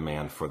real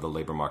demand for the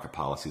labor market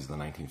policies of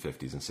the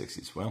 1950s and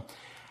 60s. Well,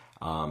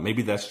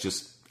 maybe that's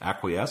just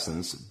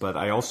acquiescence, but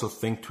I also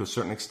think to a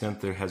certain extent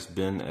there has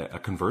been a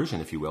conversion,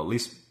 if you will, at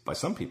least by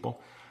some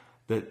people,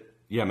 that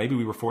yeah, maybe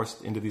we were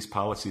forced into these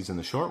policies in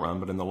the short run,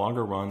 but in the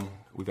longer run,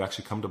 we've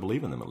actually come to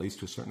believe in them, at least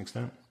to a certain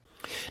extent.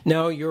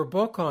 Now, your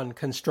book on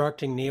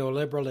constructing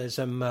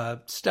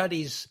neoliberalism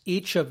studies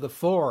each of the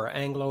four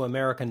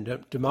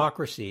Anglo-American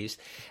democracies,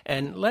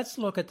 and let's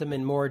look at them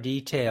in more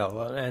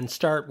detail and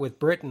start with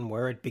Britain,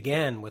 where it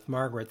began with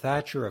Margaret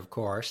Thatcher, of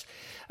course.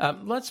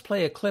 Let's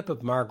play a clip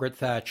of Margaret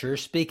Thatcher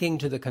speaking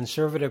to the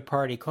Conservative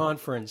Party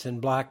conference in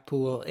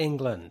Blackpool,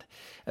 England.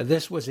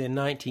 This was in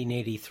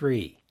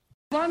 1983.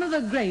 One of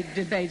the great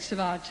debates of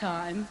our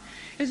time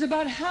is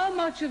about how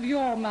much of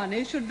your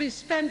money should be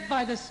spent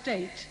by the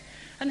state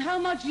and how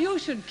much you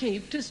should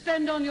keep to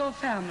spend on your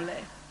family.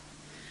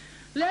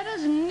 Let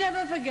us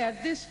never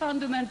forget this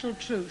fundamental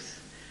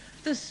truth.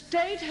 The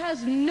state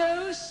has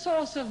no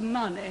source of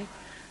money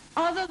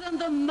other than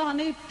the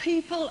money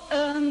people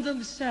earn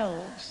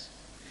themselves.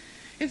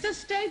 If the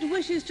state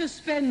wishes to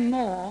spend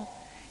more,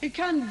 it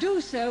can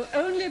do so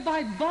only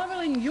by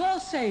borrowing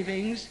your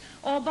savings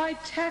or by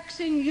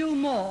taxing you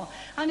more.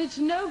 And it's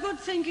no good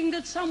thinking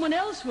that someone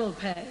else will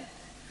pay.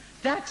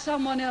 That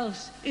someone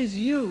else is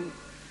you.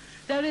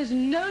 There is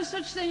no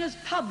such thing as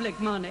public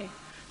money.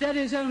 There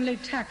is only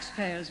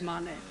taxpayers'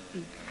 money.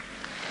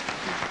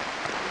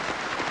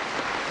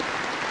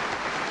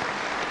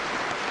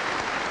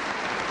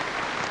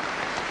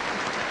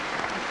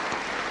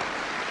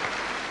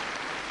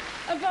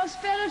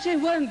 Prosperity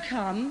won't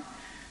come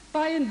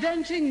by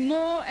inventing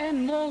more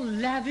and more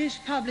lavish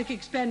public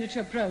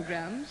expenditure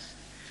programs.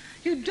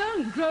 You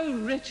don't grow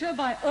richer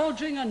by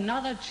ordering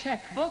another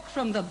checkbook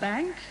from the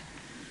bank.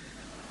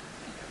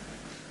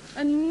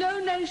 And no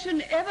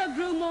nation ever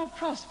grew more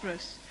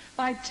prosperous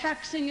by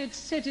taxing its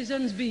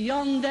citizens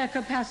beyond their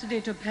capacity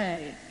to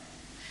pay.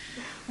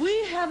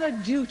 We have a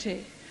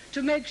duty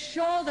to make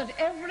sure that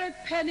every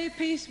penny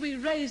piece we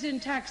raise in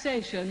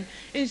taxation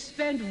is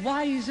spent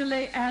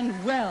wisely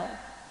and well.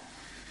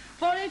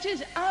 For it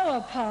is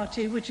our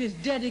party which is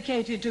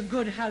dedicated to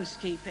good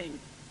housekeeping.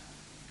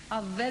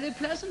 How very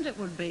pleasant it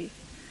would be,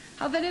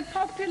 how very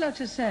popular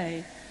to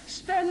say,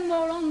 spend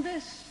more on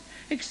this,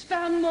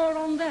 expand more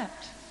on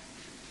that.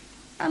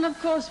 And of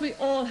course we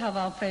all have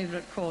our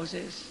favorite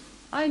causes.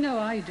 I know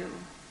I do.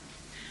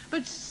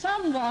 But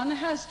someone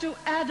has to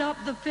add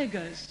up the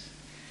figures.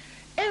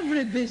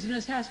 Every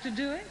business has to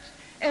do it,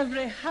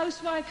 every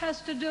housewife has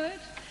to do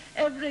it,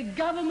 every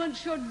government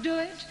should do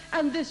it,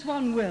 and this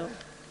one will.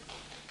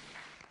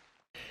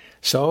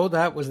 So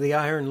that was the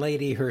Iron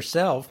Lady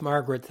herself,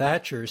 Margaret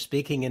Thatcher,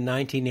 speaking in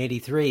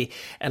 1983.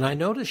 And I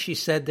noticed she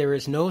said there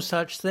is no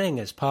such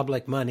thing as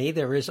public money.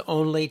 There is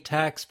only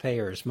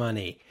taxpayers'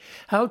 money.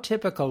 How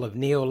typical of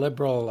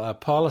neoliberal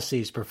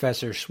policies,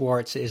 Professor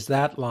Schwartz, is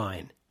that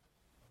line?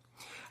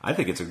 I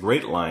think it's a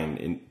great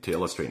line to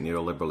illustrate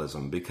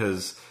neoliberalism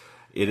because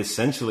it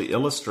essentially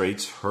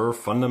illustrates her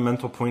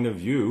fundamental point of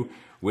view,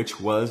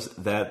 which was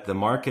that the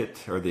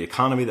market or the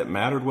economy that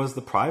mattered was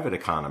the private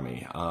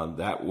economy.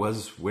 That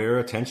was where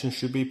attention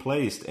should be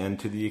placed. And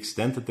to the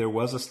extent that there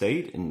was a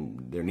state,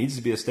 and there needs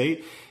to be a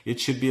state, it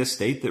should be a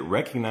state that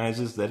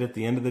recognizes that at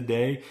the end of the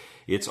day,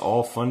 it's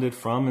all funded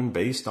from and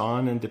based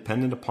on and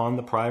dependent upon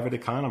the private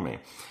economy.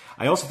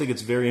 I also think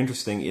it's very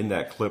interesting in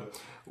that clip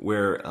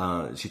where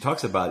she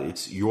talks about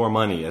it's your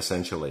money,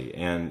 essentially.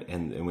 And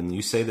when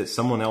you say that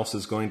someone else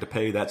is going to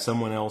pay, that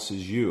someone else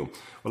is you.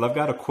 Well, I've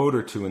got a quote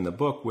or two in the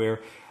book where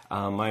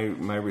my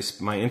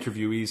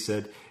interviewee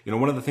said,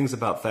 one of the things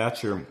about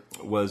Thatcher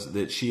was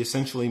that she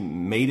essentially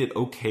made it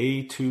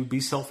okay to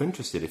be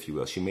self-interested, if you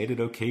will. She made it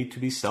okay to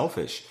be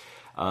selfish.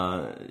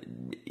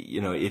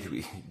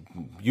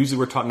 Usually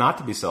we're taught not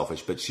to be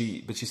selfish, but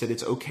she said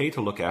it's okay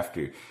to look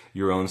after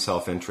your own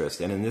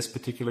self-interest. And in this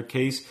particular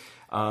case,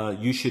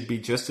 you should be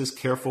just as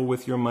careful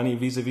with your money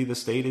vis-a-vis the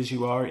state as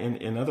you are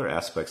in other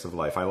aspects of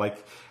life. I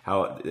like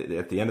how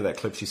at the end of that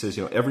clip she says,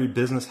 every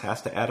business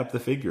has to add up the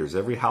figures.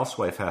 Every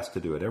housewife has to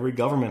do it. Every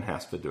government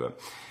has to do it.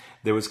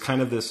 There was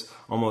kind of this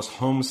almost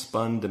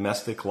homespun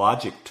domestic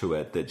logic to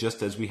it that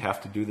just as we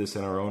have to do this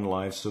in our own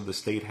lives, so the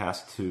state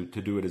has to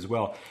do it as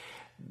well.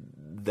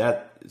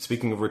 That,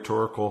 speaking of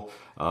rhetorical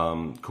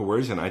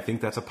coercion, I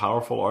think that's a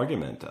powerful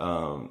argument.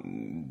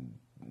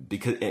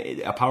 Because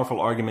a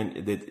powerful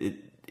argument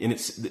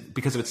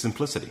because of its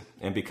simplicity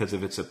and because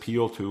of its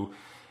appeal to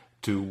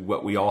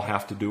what we all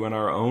have to do in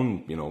our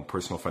own,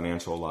 personal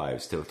financial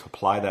lives, to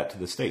apply that to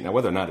the state. Now,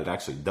 whether or not it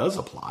actually does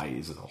apply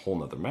is a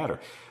whole other matter,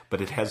 but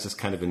it has this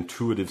kind of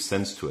intuitive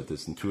sense to it,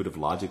 this intuitive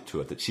logic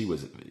to it that she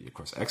was, of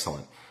course,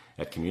 excellent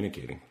at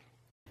communicating.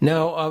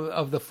 Now,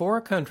 of the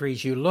four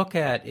countries you look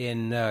at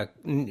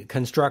in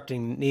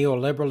constructing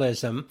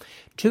neoliberalism,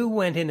 two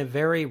went in a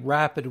very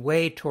rapid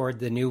way toward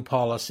the new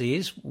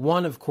policies.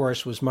 One, of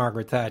course, was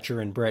Margaret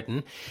Thatcher in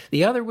Britain.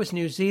 The other was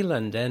New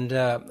Zealand. And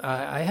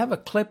I have a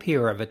clip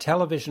here of a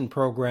television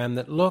program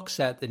that looks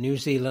at the New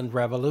Zealand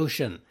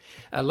Revolution.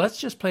 Let's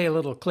just play a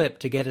little clip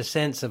to get a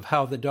sense of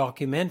how the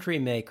documentary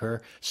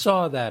maker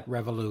saw that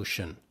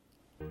revolution.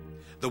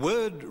 The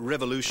word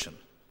revolution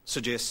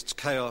suggests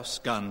chaos,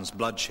 guns,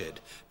 bloodshed,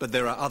 but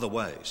there are other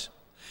ways.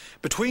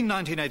 Between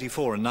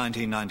 1984 and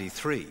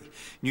 1993,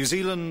 New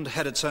Zealand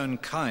had its own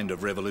kind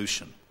of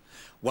revolution,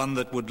 one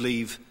that would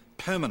leave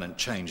permanent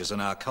changes in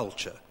our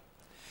culture.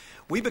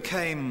 We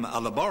became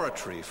a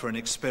laboratory for an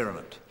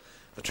experiment,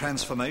 the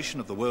transformation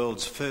of the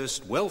world's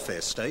first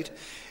welfare state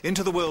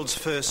into the world's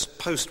first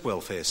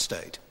post-welfare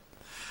state.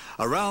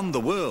 Around the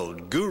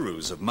world,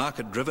 gurus of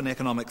market-driven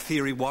economic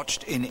theory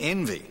watched in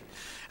envy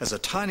as a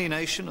tiny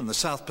nation in the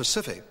South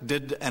Pacific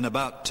did an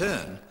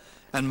about-turn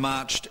and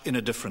marched in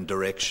a different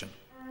direction.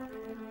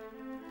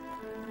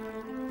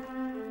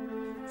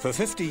 For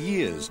 50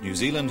 years, New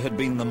Zealand had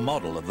been the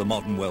model of the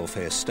modern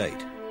welfare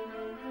state.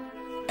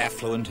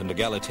 Affluent and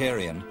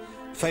egalitarian,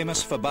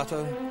 famous for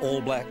butter,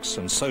 All Blacks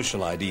and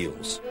social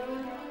ideals.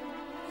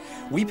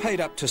 We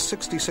paid up to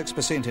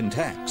 66% in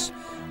tax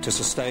to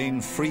sustain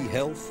free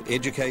health,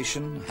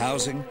 education,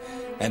 housing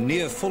and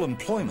near full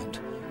employment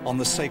on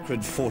the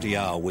sacred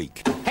 40-hour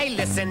week. Hey,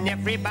 listen,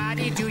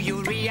 everybody, do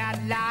you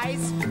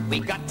realize we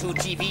got 2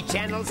 TV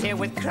channels here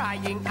with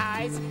crying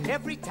eyes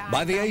every time?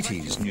 By the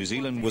 80s, New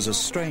Zealand was a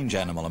strange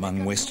animal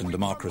among Western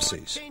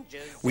democracies.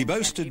 We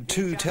boasted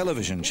 2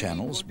 television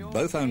channels,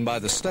 both owned by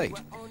the state,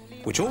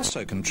 which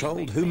also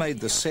controlled who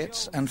made the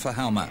sets and for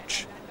how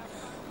much,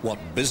 what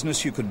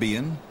business you could be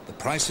in, the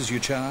prices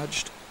you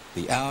charged,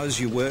 the hours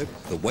you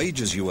worked, the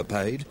wages you were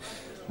paid,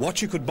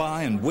 what you could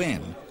buy and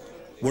when,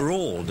 were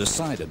all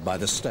decided by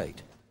the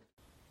state.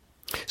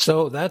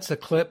 So that's a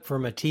clip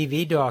from a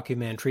TV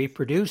documentary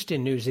produced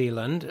in New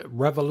Zealand,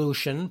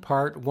 Revolution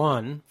Part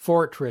 1,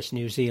 Fortress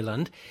New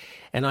Zealand.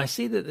 And I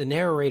see that the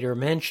narrator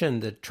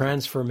mentioned the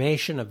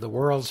transformation of the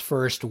world's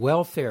first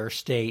welfare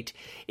state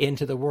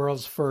into the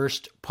world's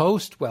first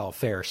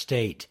post-welfare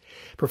state.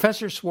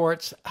 Professor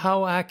Swartz,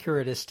 how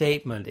accurate a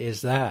statement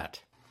is that?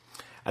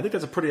 I think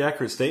that's a pretty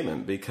accurate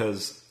statement,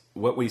 because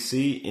what we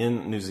see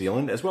in New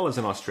Zealand, as well as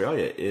in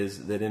Australia,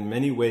 is that in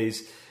many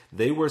ways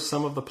they were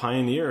some of the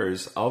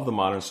pioneers of the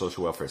modern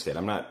social welfare state.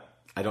 I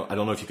don't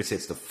know if you could say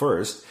it's the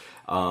first,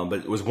 but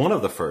it was one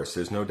of the first.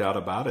 There's no doubt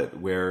about it.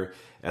 Where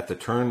at the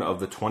turn of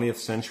the 20th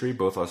century,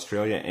 both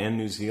Australia and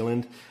New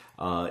Zealand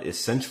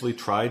essentially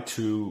tried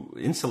to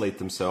insulate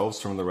themselves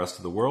from the rest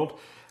of the world.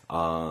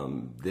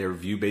 Their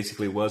view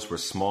basically was we're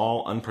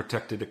small,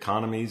 unprotected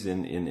economies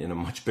in a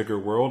much bigger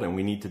world, and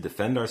we need to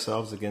defend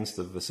ourselves against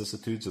the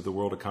vicissitudes of the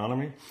world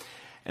economy.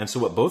 And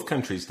so what both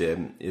countries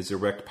did is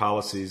erect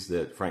policies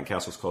that Frank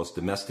Castles calls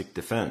domestic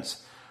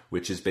defense,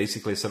 which is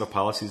basically a set of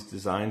policies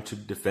designed to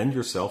defend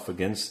yourself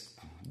against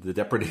the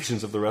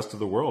depredations of the rest of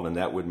the world. And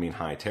that would mean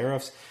high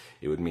tariffs.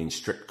 It would mean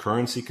strict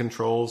currency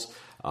controls.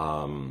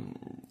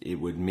 It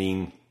would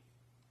mean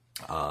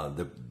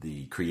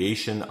the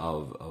creation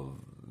of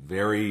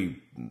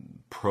very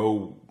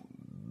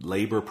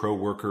pro-labor,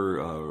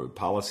 pro-worker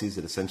policies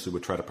that essentially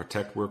would try to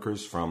protect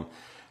workers from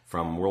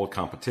world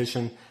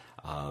competition,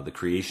 the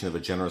creation of a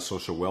generous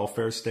social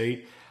welfare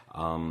state.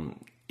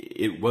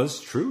 It was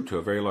true to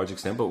a very large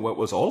extent, but what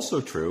was also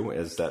true,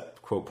 as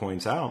that quote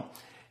points out,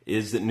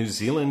 is that New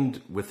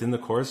Zealand, within the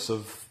course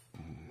of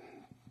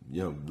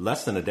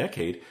less than a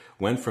decade,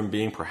 went from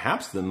being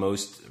perhaps the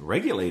most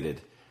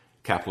regulated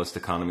capitalist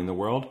economy in the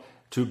world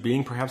to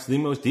being perhaps the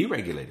most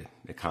deregulated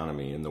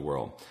economy in the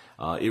world.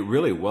 It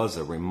really was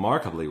a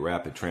remarkably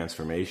rapid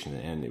transformation,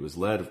 and it was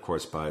led, of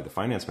course, by the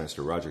finance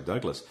minister, Roger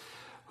Douglas,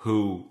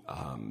 who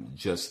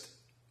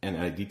and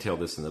I detail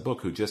this in the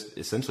book, who just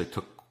essentially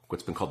took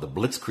what's been called the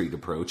blitzkrieg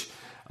approach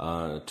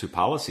to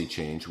policy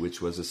change,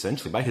 which was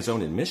essentially, by his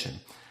own admission,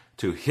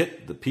 to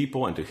hit the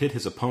people and to hit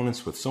his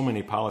opponents with so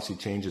many policy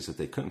changes that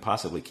they couldn't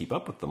possibly keep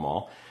up with them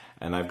all.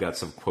 And I've got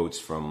some quotes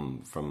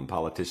from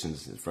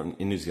politicians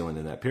in New Zealand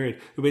in that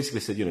period who basically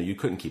said, you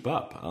couldn't keep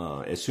up.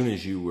 As soon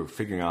as you were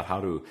figuring out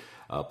how to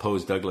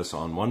oppose Douglas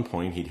on one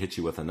point, he'd hit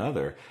you with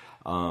another.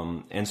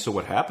 And so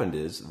what happened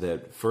is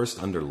that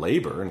first under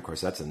Labour, and of course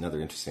that's another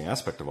interesting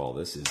aspect of all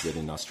this, is that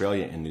in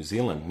Australia and New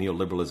Zealand,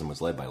 neoliberalism was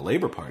led by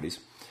Labour parties.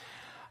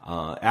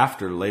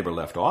 After Labour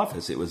left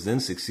office, it was then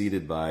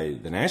succeeded by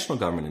the national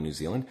government in New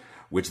Zealand,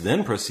 which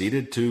then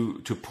proceeded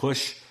to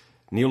push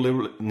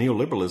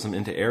neoliberalism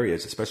into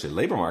areas, especially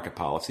labor market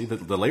policy,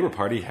 that the Labour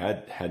Party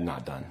had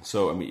not done.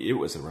 So, it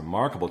was a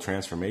remarkable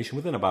transformation.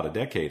 Within about a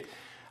decade,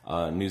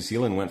 New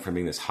Zealand went from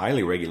being this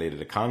highly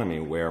regulated economy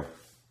where,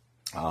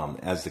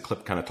 as the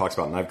clip kind of talks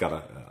about, and I've got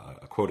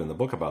a quote in the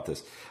book about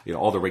this.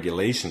 All the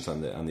regulations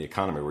on the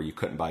economy, where you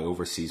couldn't buy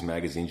overseas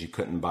magazines, you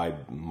couldn't buy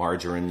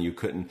margarine,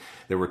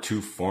 there were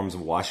 2 forms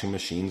of washing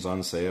machines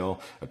on sale,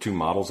 2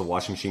 models of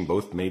washing machine,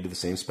 both made to the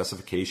same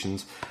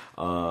specifications.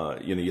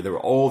 There were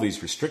all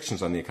these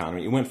restrictions on the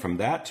economy. It went from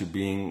that to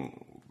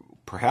being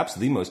perhaps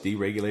the most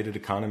deregulated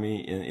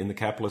economy in the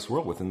capitalist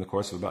world within the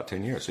course of about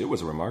 10 years. So it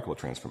was a remarkable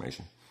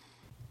transformation.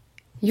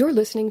 You're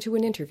listening to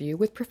an interview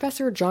with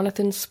Professor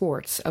Jonathan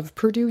Swartz of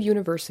Purdue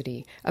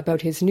University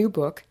about his new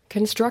book,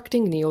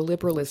 Constructing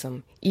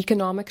Neoliberalism,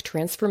 Economic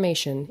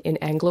Transformation in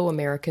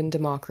Anglo-American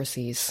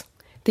Democracies.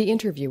 The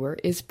interviewer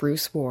is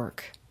Bruce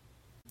Wark.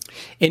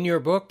 In your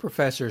book,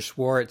 Professor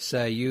Swartz,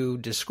 you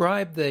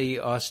describe the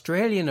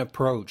Australian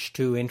approach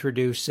to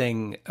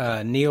introducing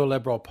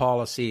neoliberal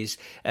policies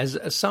as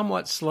a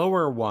somewhat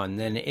slower one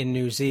than in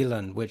New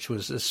Zealand, which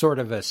was a sort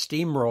of a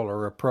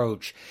steamroller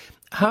approach.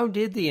 How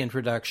did the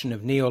introduction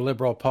of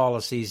neoliberal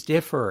policies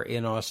differ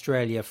in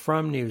Australia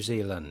from New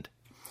Zealand?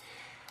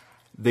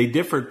 They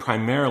differed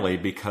primarily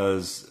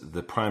because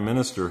the Prime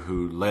Minister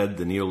who led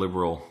the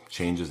neoliberal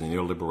changes, the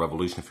neoliberal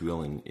revolution, if you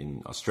will,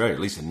 in Australia,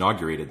 at least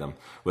inaugurated them,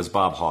 was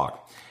Bob Hawke.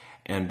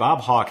 And Bob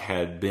Hawke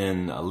had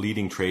been a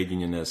leading trade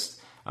unionist,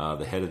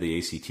 the head of the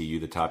ACTU,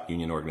 the top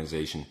union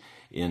organization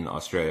in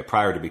Australia,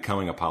 prior to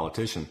becoming a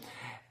politician.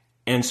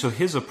 And so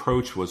his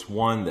approach was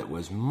one that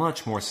was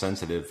much more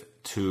sensitive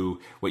to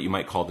what you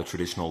might call the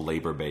traditional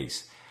labor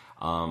base.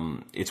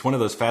 It's one of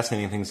those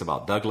fascinating things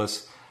about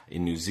Douglas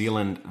in New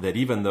Zealand, that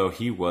even though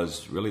he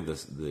was really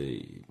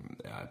the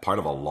part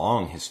of a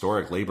long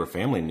historic labor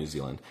family in New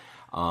Zealand,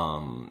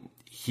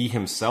 he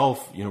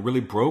himself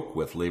really broke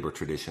with labor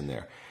tradition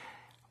there.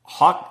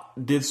 Hawke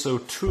did so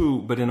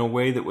too, but in a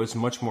way that was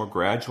much more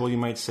gradual, you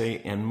might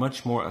say, and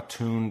much more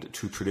attuned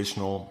to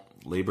traditional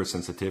labor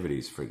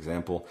sensitivities. For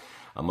example,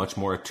 much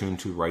more attuned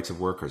to rights of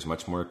workers,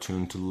 much more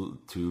attuned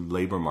to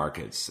labor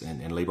markets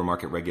and labor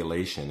market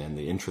regulation and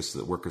the interests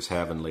that workers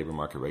have in labor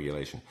market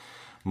regulation.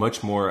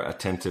 Much more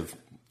attentive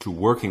to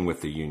working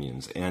with the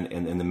unions. And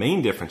the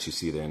main difference you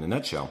see there in a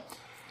nutshell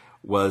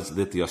was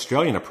that the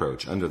Australian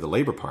approach under the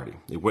Labour Party,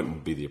 it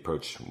wouldn't be the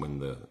approach when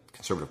the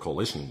Conservative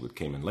Coalition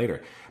came in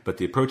later, but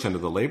the approach under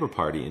the Labour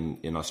Party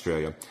in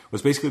Australia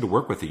was basically to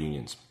work with the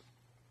unions.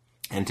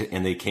 And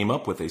they came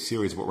up with a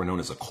series of what were known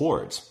as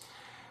accords,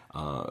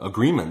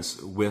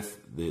 agreements with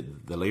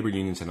the labor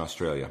unions in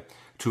Australia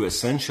to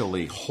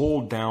essentially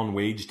hold down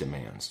wage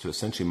demands, to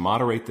essentially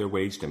moderate their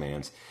wage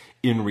demands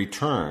in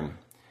return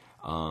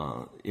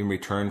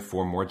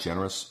for more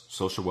generous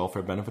social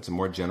welfare benefits and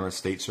more generous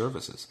state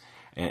services.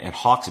 And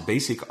Hawke's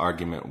basic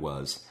argument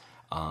was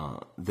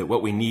that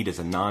what we need is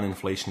a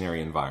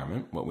non-inflationary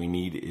environment. What we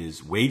need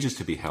is wages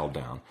to be held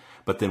down.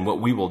 But then what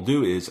we will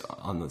do is,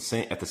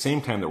 at the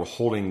same time that we're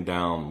holding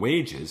down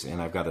wages,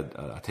 and I've got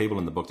a table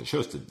in the book that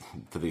shows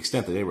to the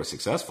extent that they were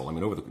successful. I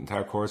mean, over the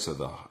entire course of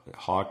the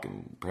Hawke,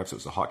 and perhaps it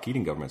was the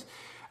Hawke-Keating governments,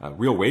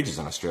 real wages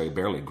in Australia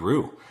barely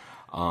grew.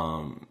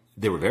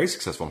 They were very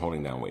successful in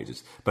holding down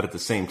wages. But at the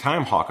same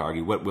time, Hawke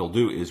argued, what we'll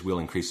do is we'll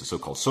increase the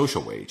so-called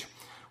social wage.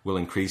 We'll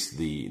increase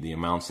the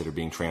amounts that are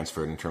being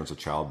transferred in terms of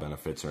child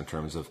benefits or in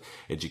terms of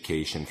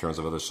education, in terms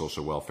of other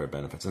social welfare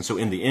benefits. And so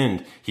in the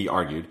end, he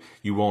argued,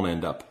 you won't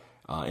end up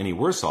any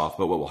worse off,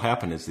 but what will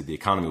happen is that the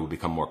economy will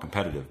become more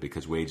competitive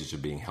because wages are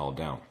being held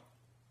down.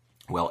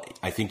 Well,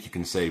 I think you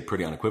can say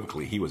pretty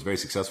unequivocally he was very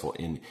successful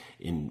in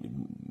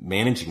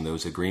managing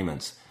those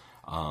agreements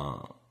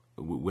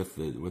with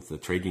the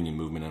trade union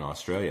movement in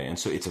Australia. And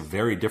so it's a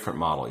very different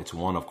model. It's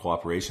one of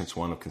cooperation. It's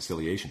one of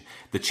conciliation.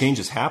 The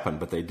changes happened,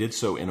 but they did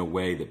so in a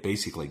way that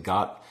basically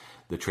got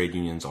the trade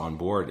unions on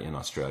board in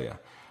Australia.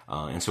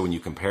 And so when you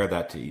compare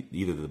that to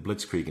either the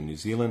Blitzkrieg in New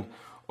Zealand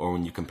or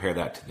when you compare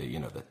that to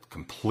the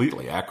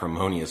completely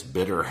acrimonious,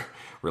 bitter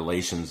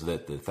relations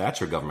that the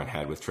Thatcher government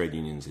had with trade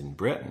unions in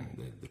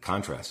Britain, the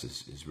contrast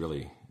is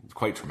really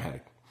quite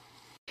dramatic.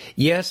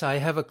 Yes, I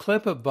have a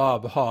clip of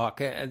Bob Hawke.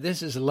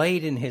 This is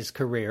late in his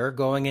career,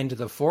 going into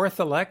the fourth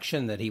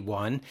election that he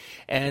won,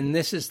 and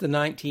this is the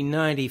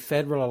 1990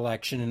 federal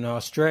election in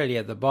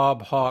Australia, the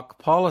Bob Hawke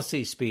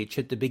policy speech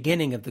at the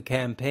beginning of the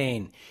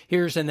campaign.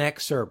 Here's an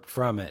excerpt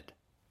from it.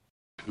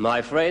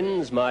 My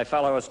friends, my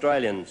fellow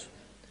Australians,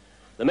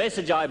 the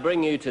message I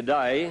bring you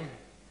today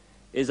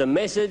is a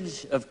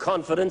message of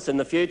confidence in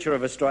the future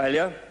of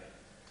Australia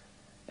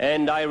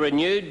and a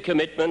renewed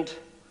commitment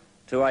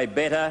to a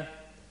better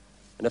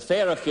and a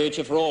fairer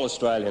future for all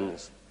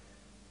Australians.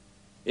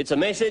 It's a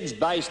message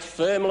based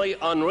firmly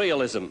on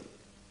realism,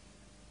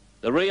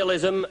 the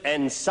realism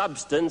and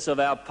substance of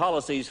our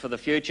policies for the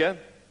future,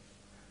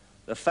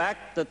 the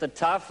fact that the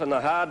tough and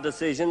the hard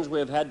decisions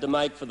we've had to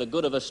make for the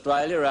good of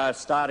Australia are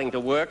starting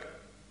to work,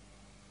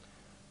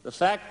 the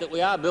fact that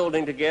we are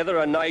building together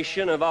a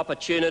nation of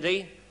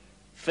opportunity,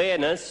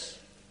 fairness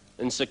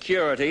and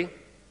security,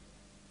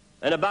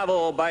 and above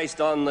all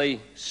based on the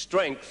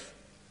strength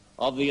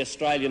of the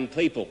Australian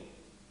people.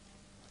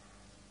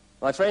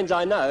 My friends,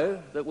 I know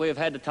that we have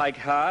had to take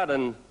hard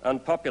and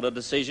unpopular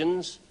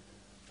decisions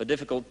for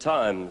difficult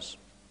times.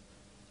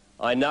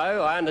 I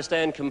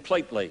understand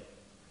completely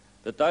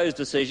that those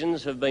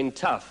decisions have been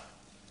tough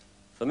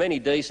for many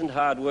decent,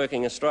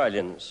 hard-working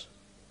Australians.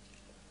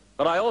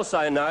 But I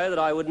also know that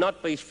I would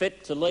not be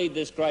fit to lead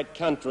this great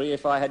country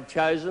if I had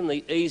chosen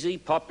the easy,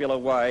 popular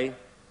way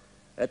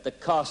at the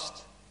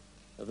cost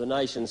of the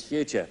nation's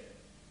future.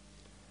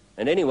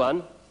 And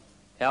anyone,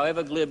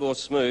 however glib or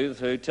smooth,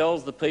 who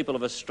tells the people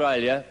of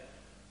Australia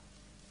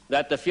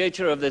that the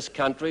future of this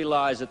country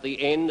lies at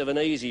the end of an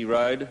easy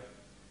road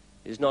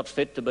is not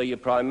fit to be your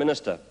Prime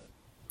Minister.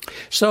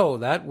 So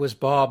that was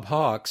Bob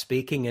Hawke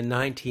speaking in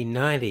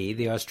 1990,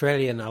 the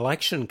Australian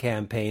election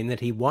campaign that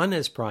he won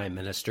as Prime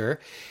Minister.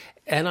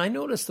 And I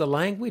noticed the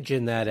language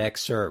in that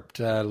excerpt,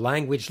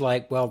 language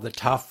like, well, the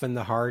tough and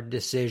the hard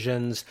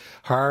decisions,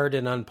 hard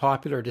and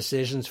unpopular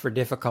decisions for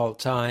difficult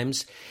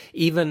times,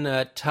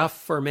 even tough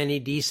for many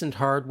decent,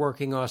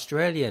 hard-working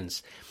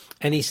Australians.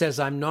 And he says,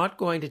 I'm not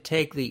going to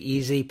take the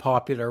easy,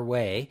 popular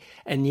way.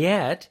 And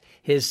yet,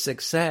 his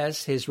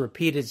success, his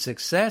repeated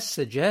success,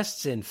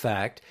 suggests, in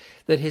fact,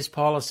 that his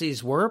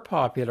policies were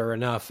popular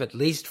enough, at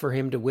least for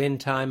him to win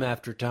time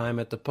after time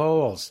at the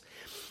polls.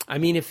 I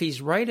mean, if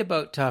he's right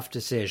about tough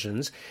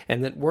decisions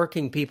and that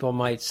working people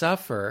might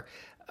suffer,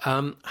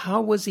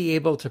 how was he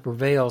able to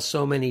prevail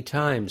so many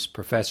times,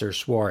 Professor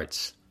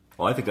Schwartz?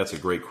 Well, I think that's a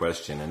great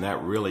question, and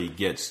that really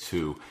gets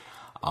to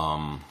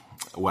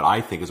what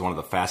I think is one of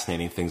the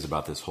fascinating things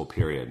about this whole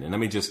period. And let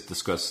me just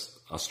discuss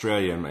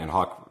Australia and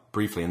Hawke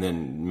briefly and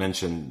then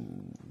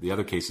mention the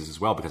other cases as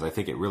well, because I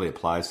think it really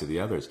applies to the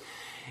others.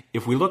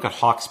 If we look at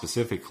Hawke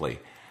specifically,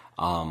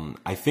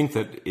 I think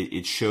that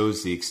it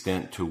shows the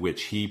extent to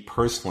which he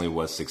personally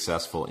was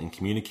successful in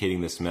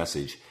communicating this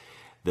message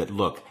that,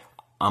 look,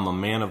 I'm a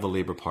man of the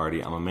Labour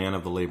Party. I'm a man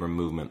of the Labour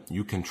movement.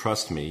 You can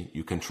trust me.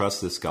 You can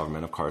trust this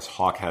government. Of course,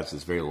 Hawke has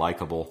this very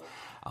likable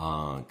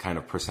kind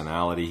of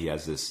personality. He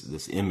has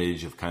this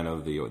image of kind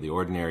of the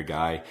ordinary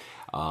guy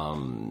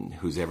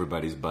who's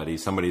everybody's buddy,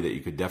 somebody that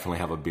you could definitely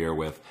have a beer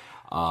with.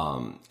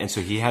 And so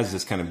he has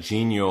this kind of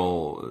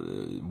genial,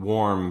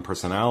 warm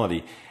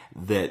personality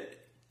that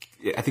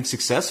I think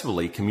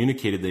successfully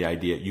communicated the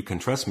idea, you can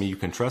trust me, you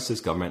can trust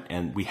this government,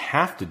 and we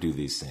have to do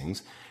these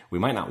things. We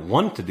might not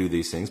want to do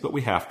these things, but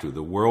we have to.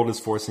 The world is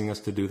forcing us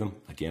to do them.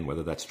 Again,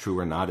 whether that's true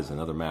or not is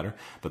another matter.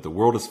 But the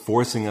world is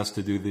forcing us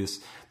to do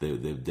this. The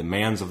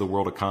demands of the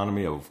world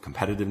economy, of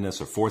competitiveness,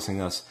 are forcing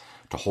us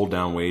to hold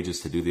down wages,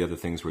 to do the other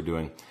things we're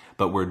doing.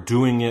 But we're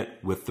doing it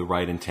with the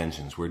right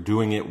intentions. We're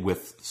doing it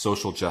with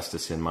social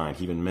justice in mind.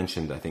 He even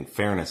mentioned, I think,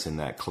 fairness in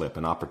that clip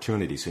and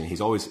opportunity. So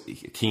he's always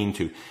keen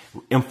to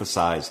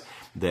emphasize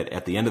that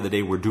at the end of the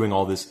day, we're doing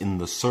all this in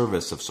the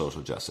service of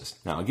social justice.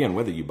 Now, again,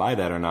 whether you buy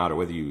that or not, or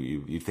whether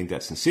you think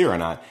that's sincere or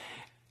not,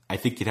 I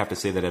think you'd have to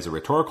say that as a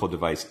rhetorical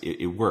device,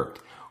 it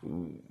worked.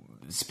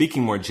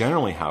 Speaking more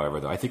generally, however,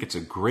 though, I think it's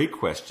a great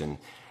question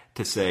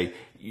to say,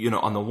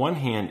 on the one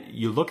hand,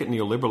 you look at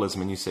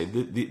neoliberalism and you say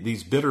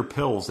these bitter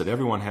pills that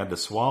everyone had to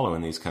swallow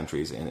in these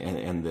countries,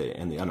 and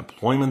the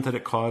unemployment that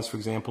it caused, for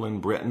example,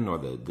 in Britain, or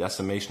the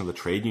decimation of the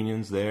trade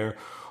unions there,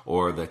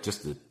 or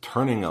just the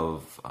turning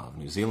of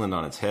New Zealand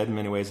on its head in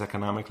many ways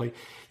economically,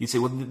 you'd say,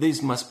 well,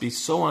 these must be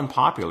so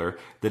unpopular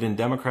that in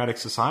democratic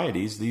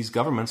societies, these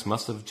governments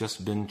must have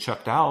just been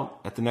chucked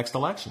out at the next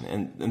election.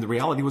 And the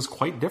reality was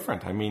quite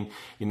different. I mean,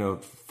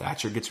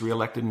 Thatcher gets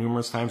reelected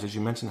numerous times, as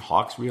you mentioned,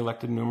 Hawke's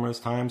reelected numerous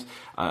times,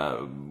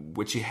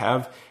 which you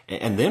have,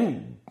 and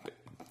then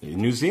in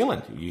New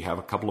Zealand, you have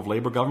a couple of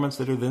Labour governments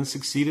that are then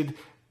succeeded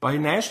by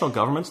national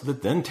governments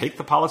that then take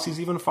the policies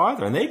even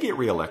farther, and they get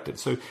reelected.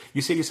 So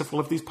you say to yourself,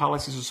 well, if these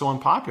policies are so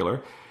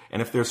unpopular,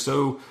 and if they're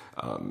so,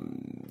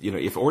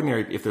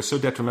 if they're so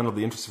detrimental to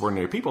the interests of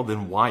ordinary people,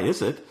 then why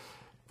is it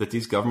that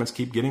these governments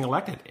keep getting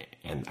elected?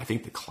 And I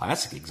think the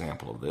classic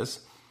example of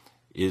this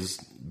is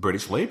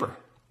British Labour,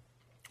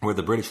 where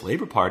the British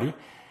Labour Party,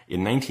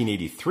 in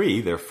 1983,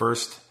 their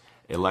first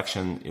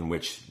election in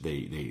which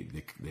they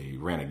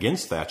ran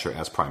against Thatcher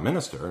as Prime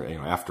Minister,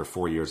 after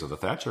 4 years of the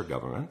Thatcher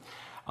government,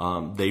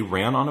 they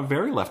ran on a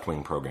very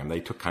left-wing program.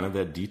 They took kind of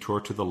that detour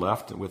to the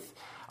left with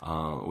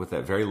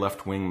that very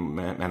left-wing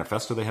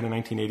manifesto they had in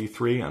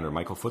 1983 under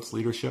Michael Foot's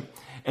leadership,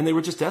 and they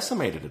were just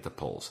decimated at the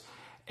polls.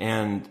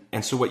 And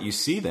so what you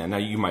see then, now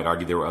you might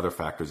argue there were other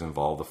factors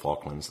involved, the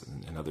Falklands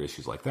and other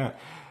issues like that,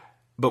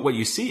 but what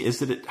you see is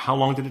that how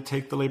long did it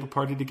take the Labour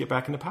Party to get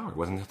back into power? It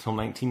wasn't until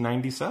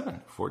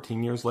 1997,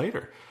 14 years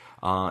later.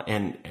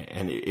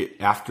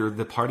 After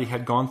the party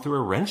had gone through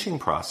a wrenching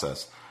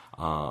process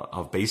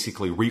of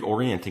basically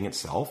reorienting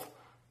itself,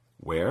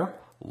 where?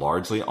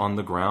 Largely on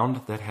the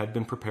ground that had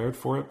been prepared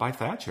for it by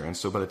Thatcher. And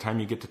so by the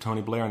time you get to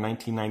Tony Blair in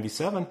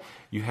 1997,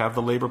 you have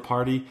the Labour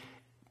Party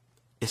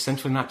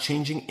essentially not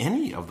changing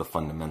any of the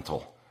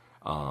fundamental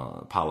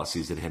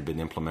policies that had been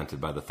implemented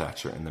by the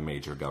Thatcher and the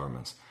major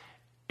governments.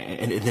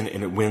 And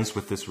it wins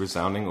with this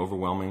resounding,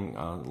 overwhelming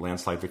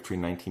landslide victory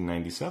in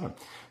 1997.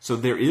 So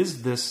there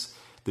is this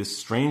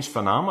strange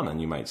phenomenon,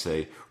 you might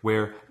say,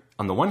 where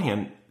on the one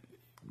hand,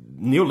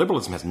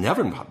 neoliberalism has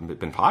never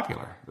been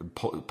popular.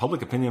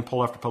 Public opinion,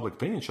 poll after public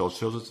opinion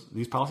shows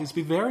these policies to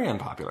be very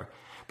unpopular.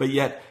 But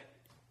yet,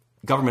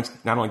 governments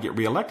not only get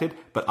reelected,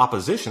 but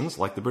oppositions,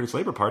 like the British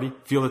Labour Party,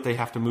 feel that they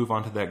have to move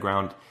onto that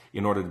ground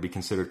in order to be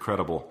considered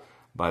credible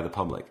by the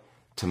public.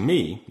 To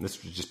me,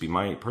 this would just be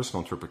my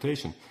personal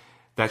interpretation,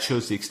 that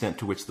shows the extent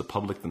to which the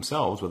public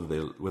themselves,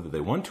 whether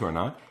they want to or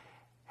not,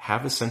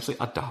 have essentially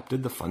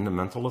adopted the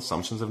fundamental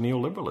assumptions of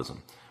neoliberalism.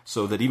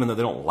 So that even though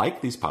they don't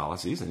like these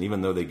policies, and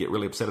even though they get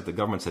really upset at the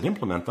governments that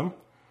implement them,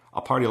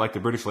 a party like the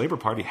British Labour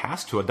Party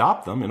has to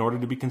adopt them in order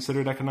to be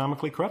considered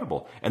economically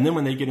credible. And then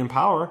when they get in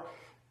power,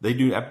 they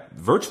do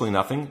virtually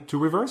nothing to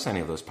reverse any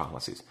of those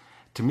policies.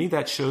 To me,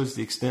 that shows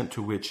the extent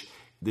to which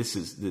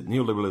that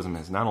neoliberalism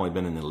has not only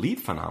been an elite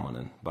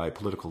phenomenon by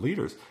political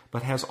leaders,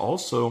 but has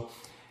also,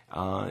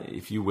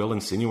 if you will,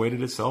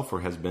 insinuated itself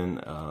or has been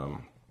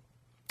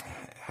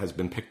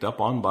picked up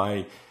on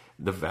by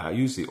the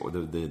values,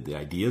 the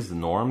ideas, the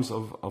norms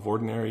of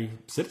ordinary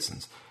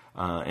citizens.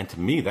 And to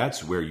me,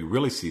 that's where you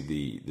really see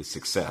the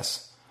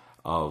success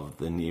of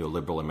the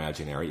neoliberal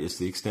imaginary, is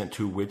the extent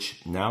to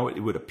which now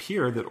it would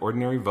appear that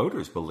ordinary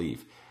voters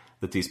believe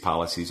that these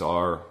policies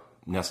are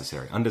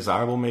necessary.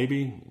 Undesirable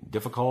maybe,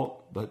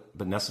 difficult,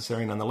 but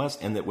necessary nonetheless,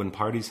 and that when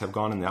parties have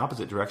gone in the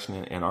opposite direction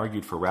and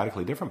argued for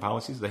radically different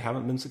policies, they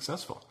haven't been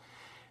successful.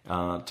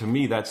 To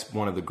me, that's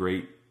one of the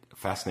great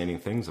fascinating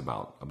things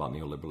about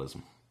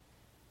neoliberalism.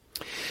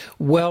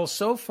 Well,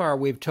 so far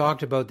we've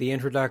talked about the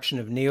introduction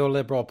of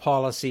neoliberal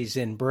policies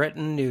in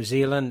Britain, New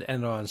Zealand,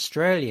 and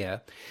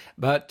Australia.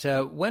 But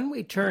when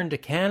we turn to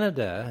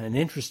Canada, an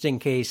interesting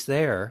case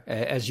there,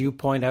 as you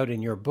point out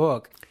in your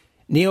book,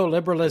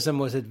 neoliberalism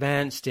was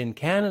advanced in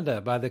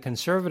Canada by the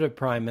Conservative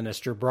Prime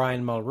Minister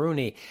Brian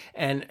Mulroney,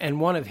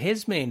 and one of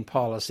his main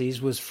policies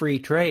was free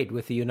trade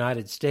with the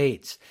United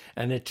States,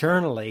 an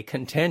eternally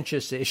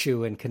contentious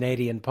issue in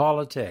Canadian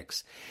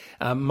politics.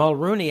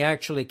 Mulroney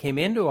actually came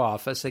into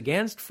office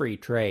against free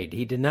trade.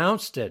 He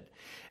denounced it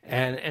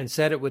and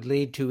said it would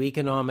lead to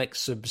economic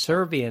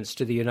subservience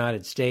to the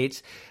United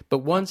States. But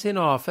once in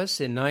office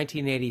in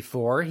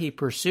 1984, he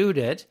pursued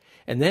it.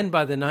 And then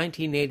by the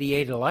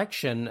 1988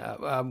 election,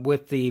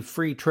 with the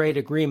free trade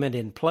agreement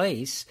in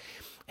place,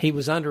 he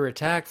was under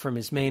attack from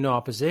his main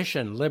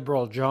opposition,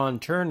 Liberal John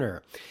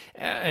Turner.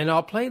 And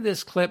I'll play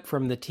this clip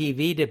from the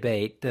TV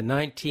debate, the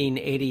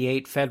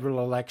 1988 federal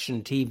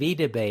election TV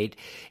debate,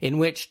 in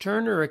which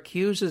Turner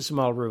accuses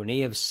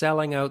Mulroney of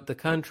selling out the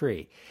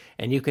country.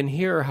 And you can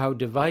hear how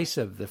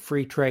divisive the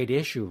free trade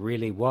issue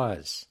really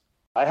was.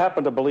 I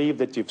happen to believe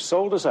that you've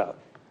sold us out.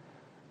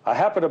 I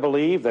happen to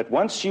believe that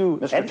once you...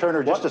 Mr.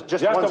 Turner, just 1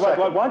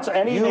 second. Once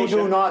any you nation...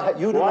 do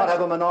not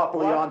have a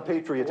monopoly on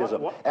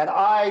patriotism. And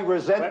I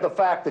resent the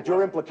fact that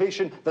your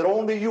implication that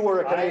only you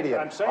are a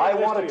Canadian. I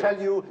want to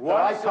tell you that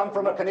I come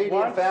from a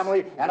Canadian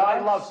family and I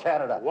love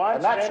Canada.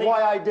 And that's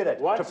why I did it,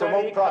 to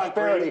promote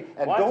prosperity.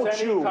 And don't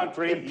you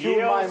impugn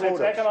my motives.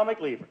 Economic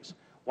levers.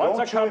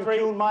 Once a country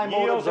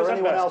yields or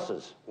anyone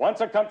else's.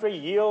 Once a country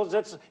yields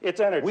its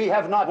energy. We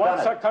have not done it.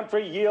 Once a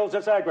country yields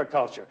its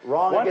agriculture.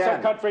 Wrong Once again.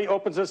 a country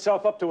opens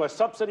itself up to a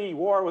subsidy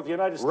war with the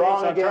United States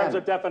on terms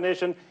of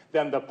definition,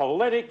 then the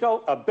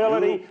political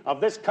ability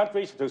of this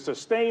country to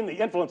sustain the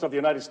influence of the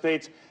United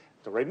States,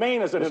 to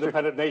remain as an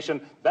independent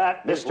nation,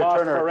 that is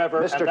lost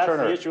forever, and that's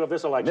the issue of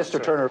this election.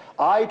 Mr. Turner,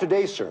 I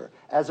today, sir,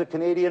 as a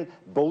Canadian,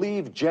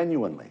 believe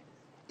genuinely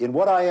in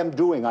what I am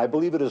doing. I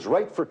believe it is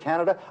right for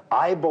Canada.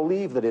 I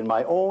believe that in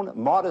my own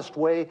modest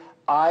way,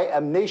 I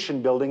am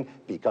nation building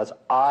because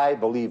I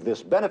believe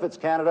this benefits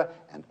Canada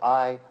and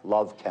I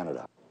love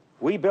Canada.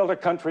 We built a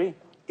country,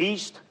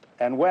 east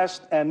and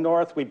west and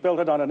north. We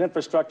built it on an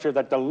infrastructure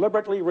that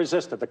deliberately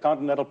resisted the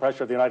continental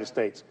pressure of the United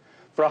States.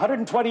 For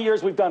 120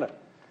 years, we've done it.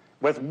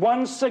 With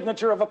one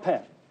signature of a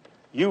pen,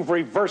 you've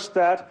reversed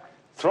that,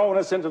 thrown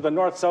us into the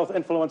north-south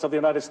influence of the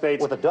United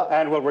States,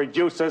 and will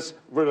reduce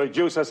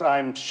us,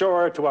 I'm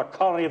sure, to a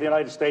colony of the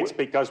United States,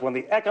 because when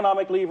the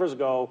economic levers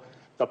go,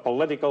 the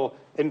political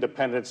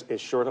independence is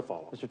sure to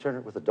follow. Mr.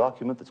 Turner, with a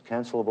document that's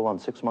cancelable on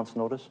 6 months'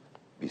 notice,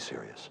 be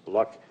serious.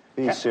 Look.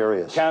 Be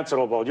serious.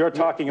 Cancelable. You're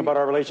talking about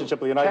our relationship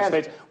with the United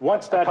States.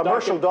 Once that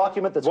commercial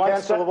document that's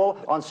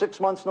cancelable on 6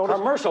 months' notice.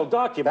 Commercial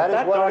document.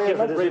 That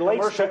document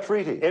relates to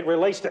treaty. It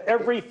relates to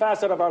every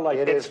facet of our life.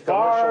 It's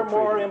far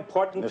more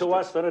important to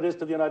us than it is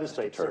to the United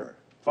States. Turner,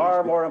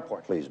 far more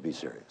important. Please be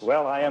serious.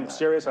 Well, I am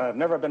serious, and I've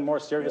never been more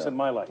serious in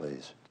my life.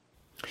 Please.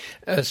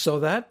 So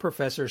that,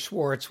 Professor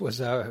Schwartz,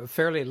 was a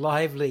fairly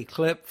lively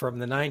clip from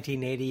the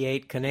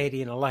 1988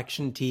 Canadian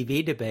election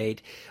TV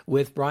debate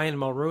with Brian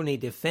Mulroney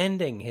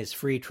defending his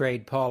free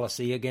trade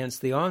policy against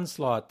the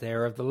onslaught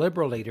there of the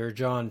Liberal leader,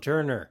 John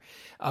Turner.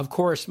 Of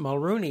course,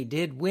 Mulroney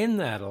did win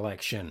that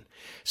election.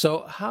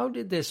 So how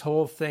did this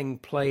whole thing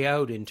play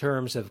out in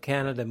terms of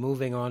Canada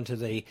moving onto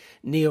the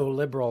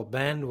neoliberal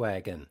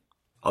bandwagon?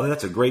 Oh,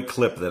 that's a great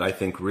clip that I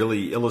think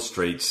really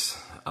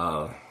illustrates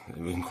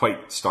in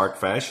quite stark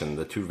fashion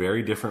the two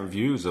very different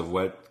views of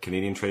what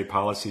Canadian trade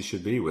policy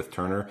should be, with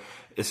Turner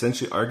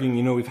essentially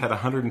arguing, we've had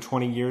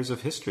 120 years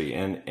of history.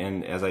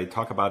 And as I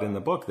talk about in the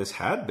book, this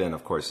had been,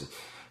 of course,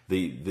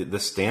 the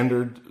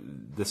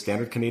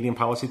standard Canadian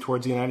policy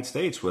towards the United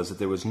States was that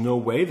there was no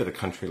way that a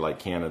country like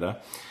Canada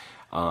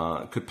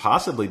could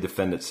possibly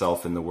defend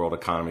itself in the world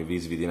economy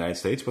vis-a-vis the United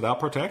States without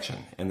protection.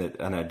 And that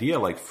an idea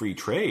like free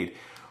trade,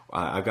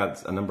 I've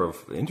got a number of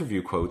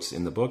interview quotes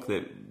in the book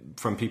that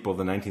from people of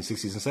the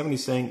 1960s and 70s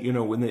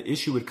saying, when the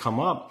issue would come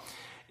up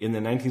in the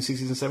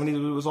 1960s and 70s,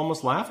 it was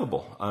almost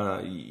laughable.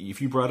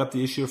 If you brought up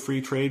the issue of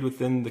free trade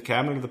within the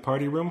cabinet or the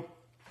party room,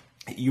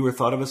 you were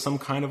thought of as some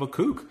kind of a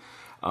kook.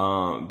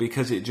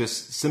 Because it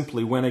just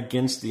simply went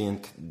against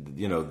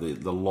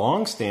the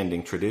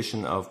long-standing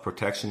tradition of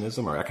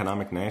protectionism or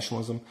economic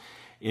nationalism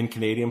in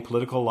Canadian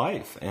political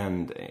life,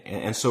 and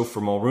so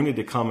for Mulroney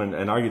to come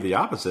and argue the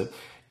opposite,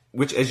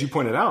 which, as you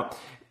pointed out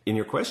in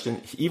your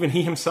question, even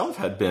he himself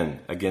had been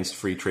against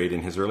free trade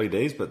in his early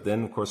days, but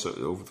then, of course,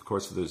 over the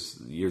course of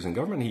those years in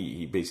government,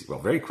 he basically,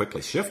 very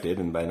quickly shifted,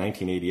 and by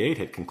 1988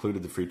 had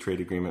concluded the free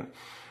trade agreement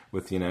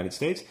with the United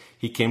States.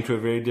 He came to a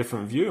very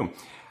different view.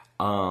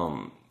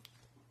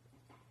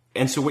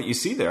 And so what you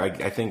see there,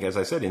 I think, as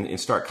I said, in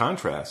stark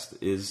contrast,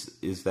 is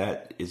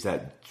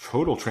that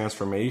total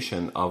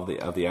transformation of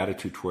the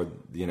attitude toward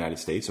the United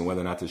States and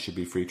whether or not there should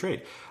be free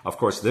trade. Of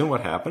course, then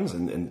what happens,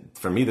 and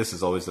for me this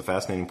is always the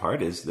fascinating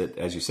part, is that,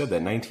 as you said,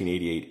 that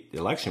 1988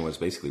 election was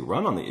basically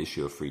run on the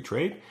issue of free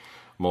trade.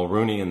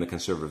 Mulroney and the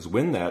Conservatives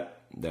win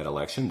that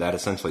election. That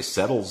essentially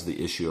settles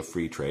the issue of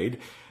free trade.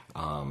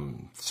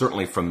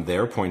 Certainly from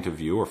their point of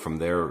view, or from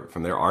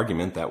their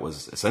argument, that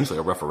was essentially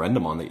a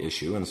referendum on the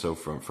issue, and so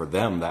for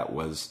them that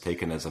was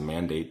taken as a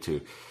mandate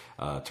to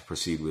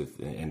proceed with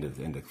and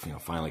to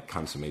finally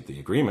consummate the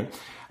agreement.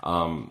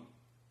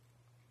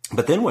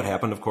 But then what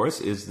happened, of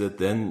course, is that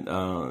then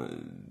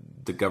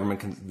the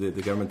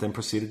government then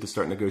proceeded to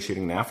start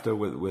negotiating NAFTA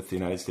with the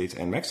United States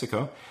and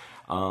Mexico,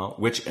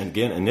 which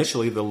again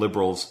initially the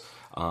Liberals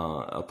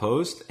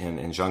opposed,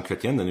 and Jean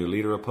Chrétien, the new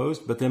leader,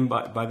 opposed. But then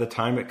by the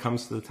time it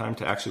comes to the time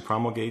to actually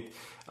promulgate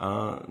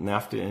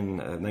NAFTA in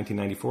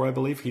 1994, I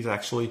believe, he's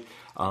actually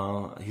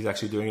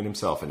doing it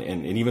himself.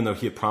 And even though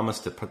he had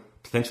promised to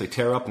potentially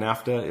tear up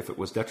NAFTA if it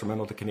was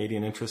detrimental to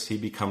Canadian interests, he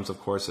becomes, of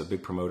course, a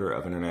big promoter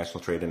of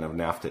international trade and of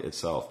NAFTA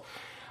itself.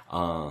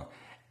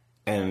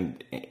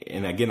 And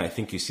again, I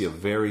think you see a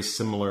very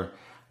similar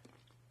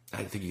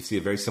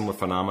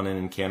phenomenon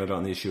in Canada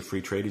on the issue of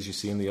free trade as you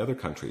see in the other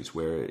countries,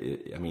 where,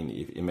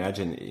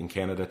 imagine in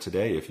Canada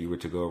today, if you were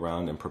to go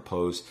around and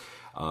propose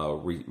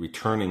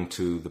returning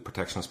to the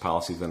protectionist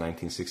policies of the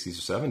 1960s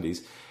or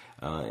 70s,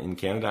 in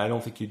Canada, I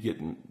don't think you'd get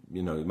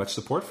much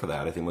support for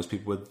that. I think most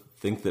people would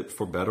think that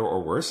for better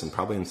or worse, and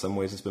probably in some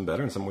ways it's been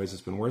better, in some ways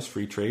it's been worse,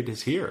 free trade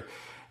is here.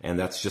 And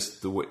that's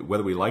just the way,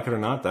 whether we like it or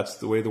not, that's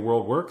the way the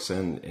world works.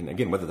 And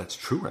again, whether that's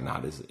true or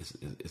not is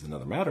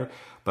another matter.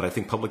 But I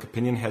think public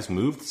opinion has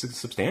moved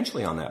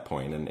substantially on that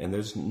point. And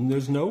there's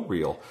no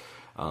real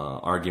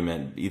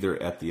argument either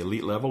at the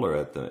elite level or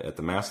at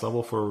the mass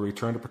level for a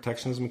return to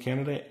protectionism in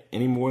Canada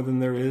any more than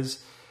there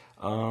is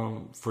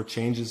for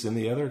changes in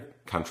the other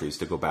countries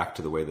to go back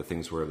to the way the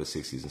things were in the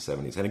 60s and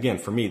 70s. And again,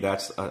 for me,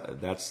 that's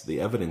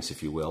the evidence,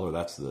 if you will, or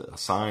that's a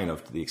sign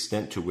of the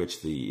extent to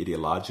which the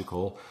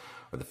ideological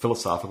or the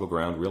philosophical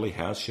ground really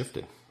has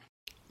shifted.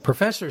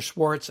 Professor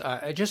Schwartz,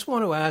 I just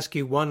want to ask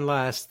you one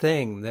last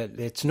thing, that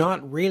it's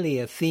not really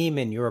a theme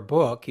in your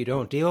book. You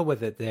don't deal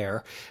with it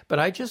there, but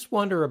I just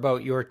wonder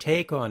about your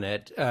take on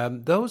it.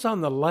 Those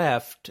on the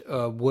left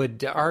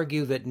would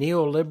argue that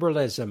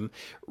neoliberalism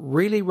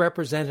really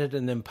represented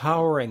an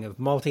empowering of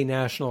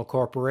multinational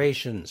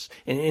corporations,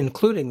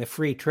 including the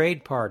free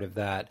trade part of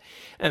that.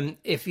 And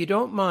if you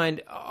don't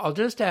mind, I'll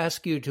just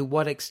ask you, to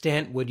what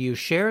extent would you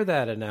share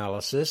that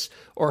analysis,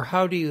 or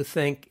how do you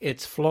think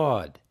it's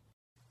flawed?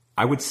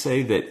 I would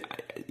say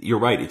that you're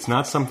right. It's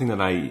not something that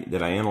I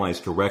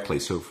analyze directly.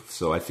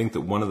 So I think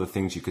that one of the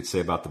things you could say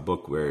about the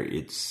book, where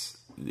it's,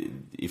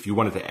 if you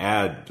wanted to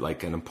add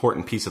like an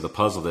important piece of the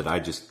puzzle that I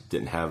just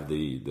didn't have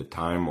the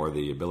time or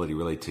the ability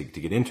really to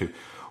get into,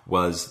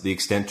 was the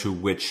extent to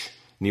which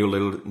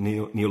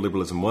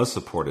neoliberalism was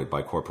supported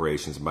by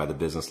corporations and by the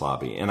business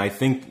lobby. And I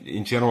think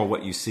in general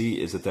what you see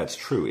is that that's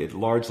true. It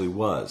largely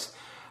was.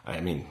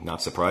 I mean,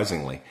 not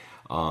surprisingly.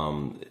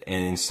 And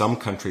in some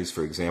countries,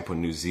 for example,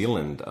 New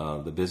Zealand,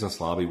 the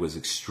business lobby was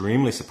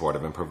extremely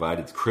supportive and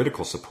provided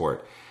critical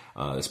support,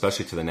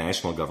 especially to the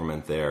national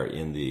government there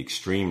in the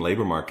extreme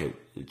labor market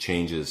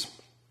changes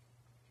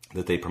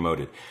that they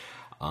promoted.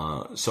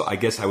 So I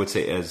guess I would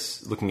say,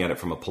 as looking at it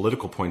from a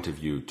political point of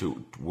view,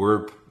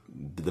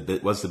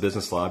 was the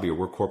business lobby or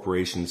were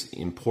corporations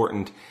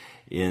important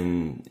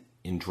in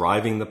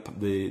driving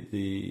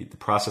the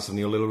process of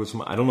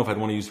neoliberalism? I don't know if I'd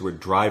want to use the word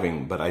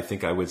driving, but I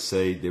think I would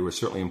say they were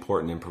certainly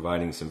important in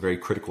providing some very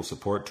critical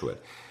support to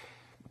it.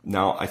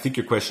 Now, I think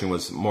your question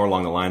was more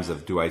along the lines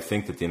of, do I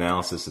think that the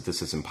analysis that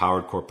this has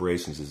empowered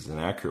corporations is an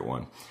accurate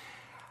one?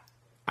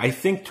 I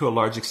think to a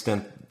large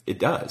extent it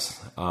does.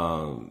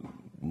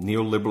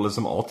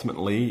 Neoliberalism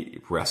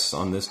ultimately rests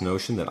on this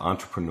notion that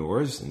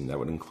entrepreneurs, and that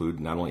would include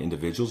not only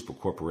individuals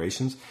but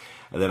corporations,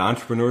 that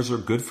entrepreneurs are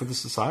good for the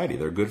society,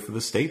 they're good for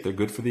the state, they're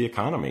good for the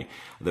economy,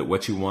 that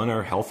what you want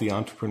are healthy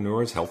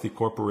entrepreneurs, healthy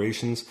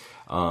corporations,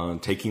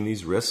 taking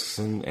these risks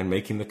and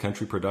making the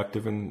country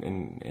productive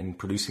and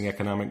producing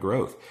economic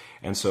growth.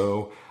 And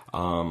so,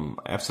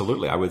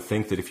 absolutely, I would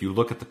think that if you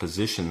look at the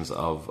positions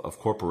of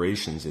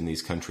corporations in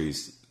these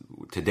countries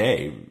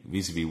today,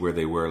 vis-a-vis where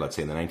they were, let's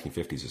say, in the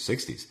 1950s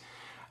or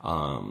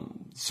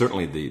 60s,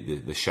 certainly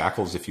the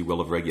shackles, if you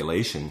will, of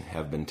regulation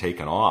have been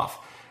taken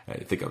off. I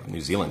think of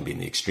New Zealand being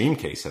the extreme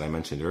case that I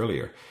mentioned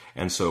earlier.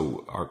 And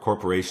so our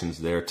corporations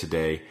there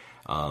today,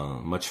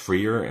 much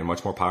freer and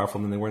much more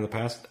powerful than they were in the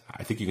past.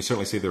 I think you can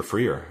certainly say they're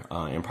freer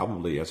and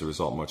probably, as a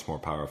result, much more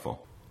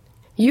powerful.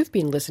 You've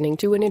been listening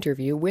to an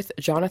interview with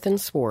Jonathan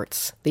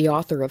Swartz, the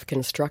author of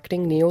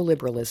Constructing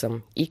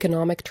Neoliberalism,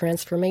 Economic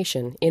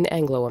Transformation in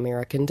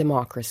Anglo-American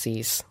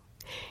Democracies.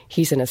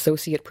 He's an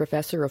associate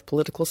professor of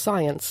political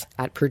science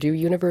at Purdue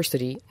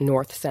University,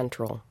 North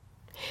Central.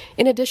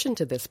 In addition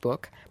to this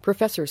book,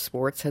 Professor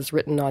Swartz has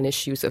written on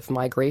issues of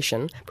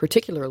migration,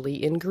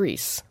 particularly in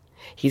Greece.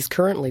 He's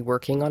currently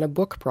working on a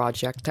book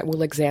project that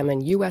will examine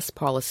U.S.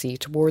 policy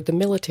toward the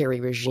military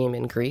regime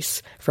in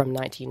Greece from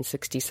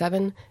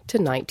 1967 to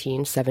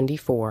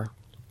 1974.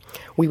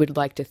 We would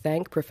like to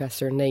thank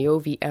Professor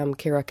Naovi M.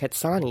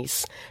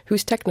 Karakatsanis,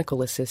 whose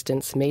technical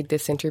assistance made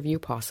this interview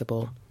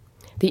possible.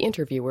 The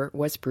interviewer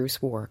was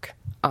Bruce Wark.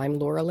 I'm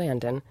Laura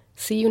Landon.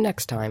 See you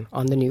next time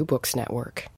on the New Books Network.